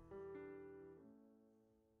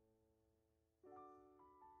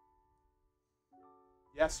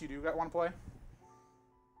 Yes, you do want to play?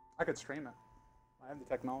 I could stream it. I have the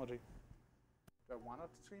technology. Do I want to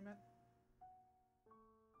stream it?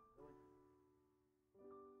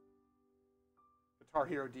 Really? Guitar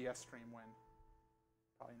Hero DS stream win.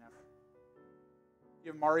 Probably never.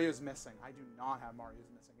 You have Mario's Missing. I do not have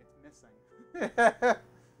Mario's Missing. It's missing.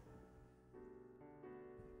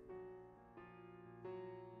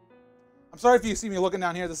 I'm sorry if you see me looking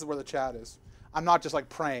down here. This is where the chat is. I'm not just like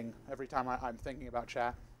praying every time I'm thinking about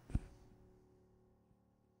chat.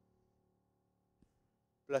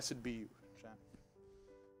 Blessed be you, chat.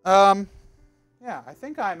 Yeah, I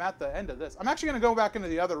think I'm at the end of this. I'm actually going to go back into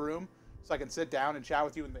the other room so I can sit down and chat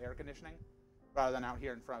with you in the air conditioning rather than out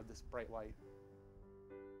here in front of this bright light.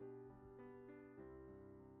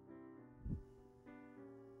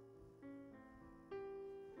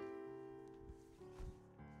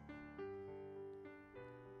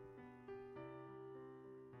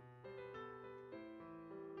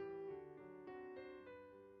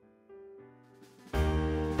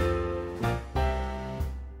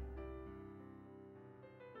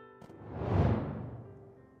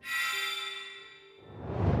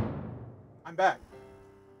 I'm back.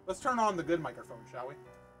 Let's turn on the good microphone, shall we?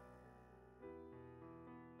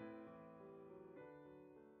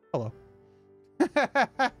 Hello.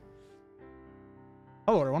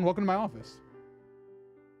 Hello, everyone. Welcome to my office.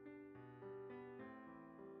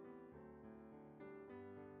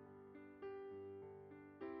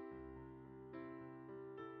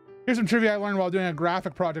 Here's some trivia I learned while doing a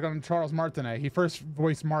graphic project on Charles Martinet. He first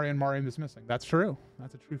voiced Mario in Mario is Missing. That's true.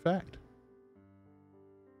 That's a true fact.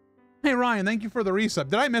 Hey, Ryan, thank you for the resub.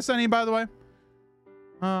 Did I miss any, by the way?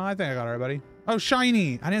 I think I got everybody. Oh,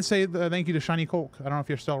 Shiny. I didn't say thank you to Shiny Colk. I don't know if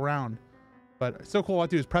you're still around. But it's so cool. All I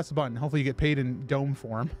do is press a button. Hopefully you get paid in dome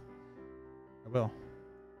form. I will.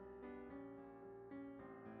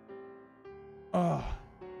 Oh,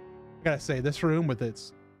 I gotta say, this room with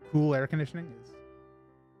its cool air conditioning is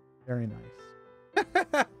very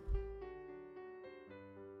nice.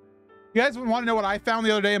 You guys want to know what I found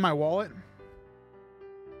the other day in my wallet?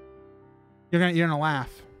 You're gonna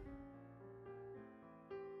laugh.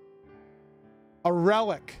 A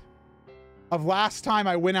relic of last time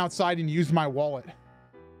I went outside and used my wallet.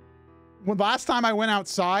 When last time I went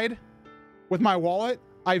outside with my wallet,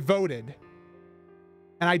 I voted.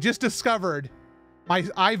 And I just discovered my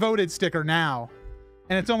I voted sticker now.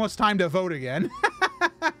 And it's almost time to vote again.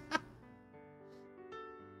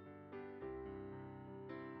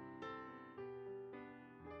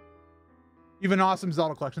 You have an awesome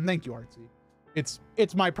Zelda collection. Thank you, Artsy.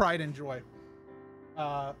 It's my pride and joy.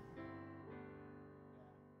 My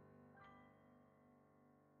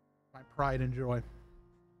pride and joy.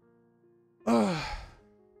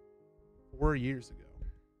 4 years ago.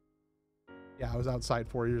 Yeah, I was outside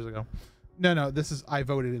 4 years ago. No, this is I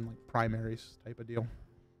voted in like primaries type of deal.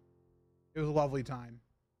 It was a lovely time.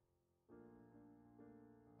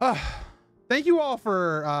 Thank you all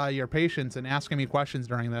for your patience and asking me questions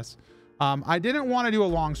during this. I didn't want to do a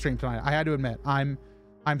long stream tonight. I had to admit, I'm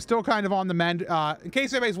still kind of on the mend. In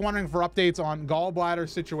case anybody's wondering for updates on gallbladder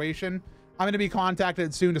situation, I'm going to be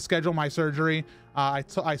contacted soon to schedule my surgery.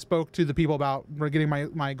 I spoke to the people about getting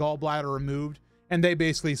my gallbladder removed, and they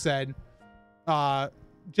basically said,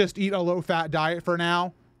 just eat a low-fat diet for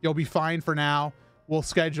now. You'll be fine for now. We'll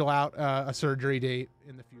schedule out a surgery date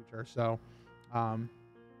in the future. So, not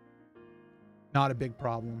a big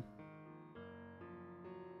problem.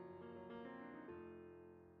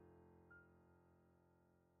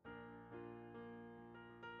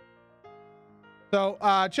 So,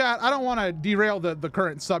 chat, I don't want to derail the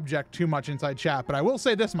current subject too much inside chat, but I will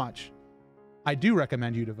say this much. I do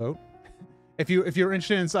recommend you to vote. if you're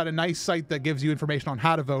interested inside a nice site that gives you information on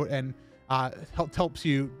how to vote and helps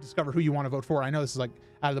you discover who you want to vote for. I know this is like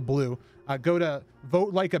out of the blue. Go to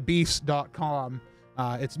votelikeabeast.com.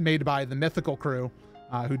 It's made by the Mythical Crew,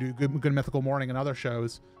 who do Good Mythical Morning and other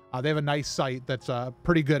shows. They have a nice site that's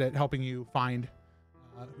pretty good at helping you find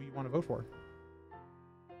who you want to vote for.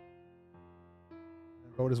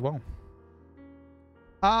 And vote as well.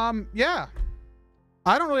 Yeah.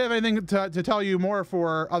 I don't really have anything to tell you more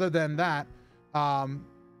for other than that.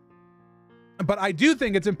 But I do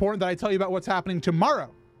think it's important that I tell you about what's happening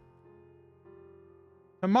tomorrow.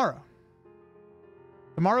 Tomorrow's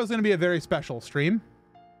going to be a very special stream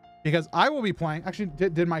because I will be playing. Actually,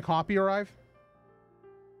 did my copy arrive?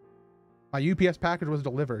 My UPS package was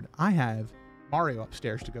delivered. I have Mario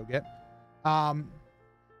upstairs to go get.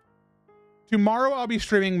 Tomorrow I'll be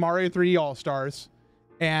streaming Mario 3D All-Stars,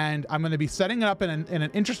 and I'm going to be setting it up in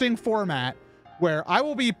an interesting format where I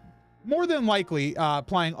will be more than likely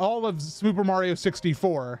playing all of Super Mario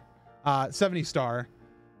 64 70 star,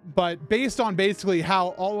 but based on basically how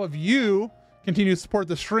all of you continue to support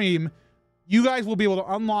the stream, you guys will be able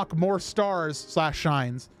to unlock more stars /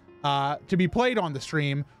 shines to be played on the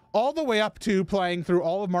stream, all the way up to playing through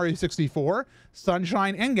all of Mario 64,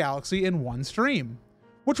 Sunshine, and Galaxy in one stream,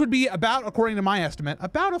 which would be about, according to my estimate,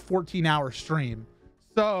 about a 14-hour stream.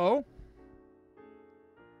 So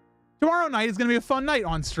tomorrow night is going to be a fun night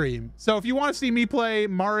on stream. So if you want to see me play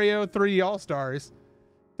Mario 3D All-Stars,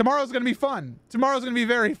 tomorrow's going to be fun. Tomorrow's going to be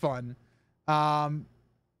very fun.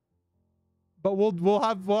 But we'll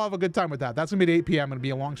have a good time with that. That's going to be at 8 p.m. Going to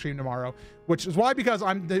be a long stream tomorrow, which is why, because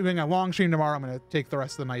I'm doing a long stream tomorrow, I'm going to take the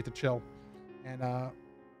rest of the night to chill. And I'll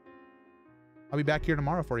be back here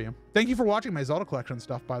tomorrow for you. Thank you for watching my Zelda collection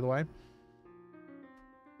stuff, by the way.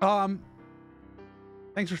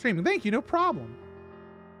 Thanks for streaming. Thank you. No problem.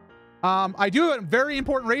 I do have a very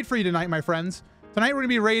important raid for you tonight, my friends. Tonight we're going to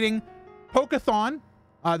be raiding Pokeathon.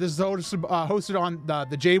 This is hosted on the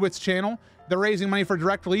Jaywitz channel. They're raising money for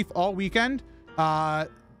Direct Relief all weekend.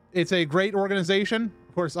 It's a great organization.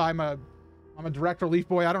 Of course, I'm a Direct Relief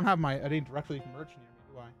boy. I don't have any Direct Relief merch near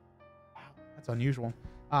me, do I? Wow, that's unusual.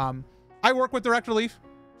 I work with Direct Relief,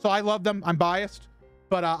 so I love them. I'm biased,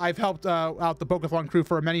 but I've helped out the Pokeathon crew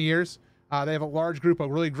for many years. They have a large group of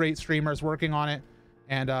really great streamers working on it,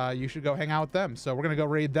 and you should go hang out with them. So we're going to go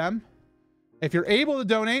raid them. If you're able to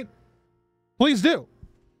donate, please do.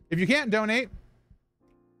 If you can't donate,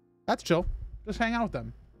 that's chill. Just hang out with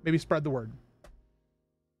them. Maybe spread the word.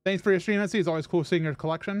 Thanks for your stream, Etsy. It's always cool seeing your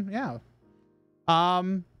collection. Yeah.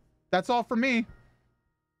 That's all for me.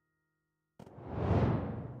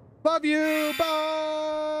 Love you. Bye.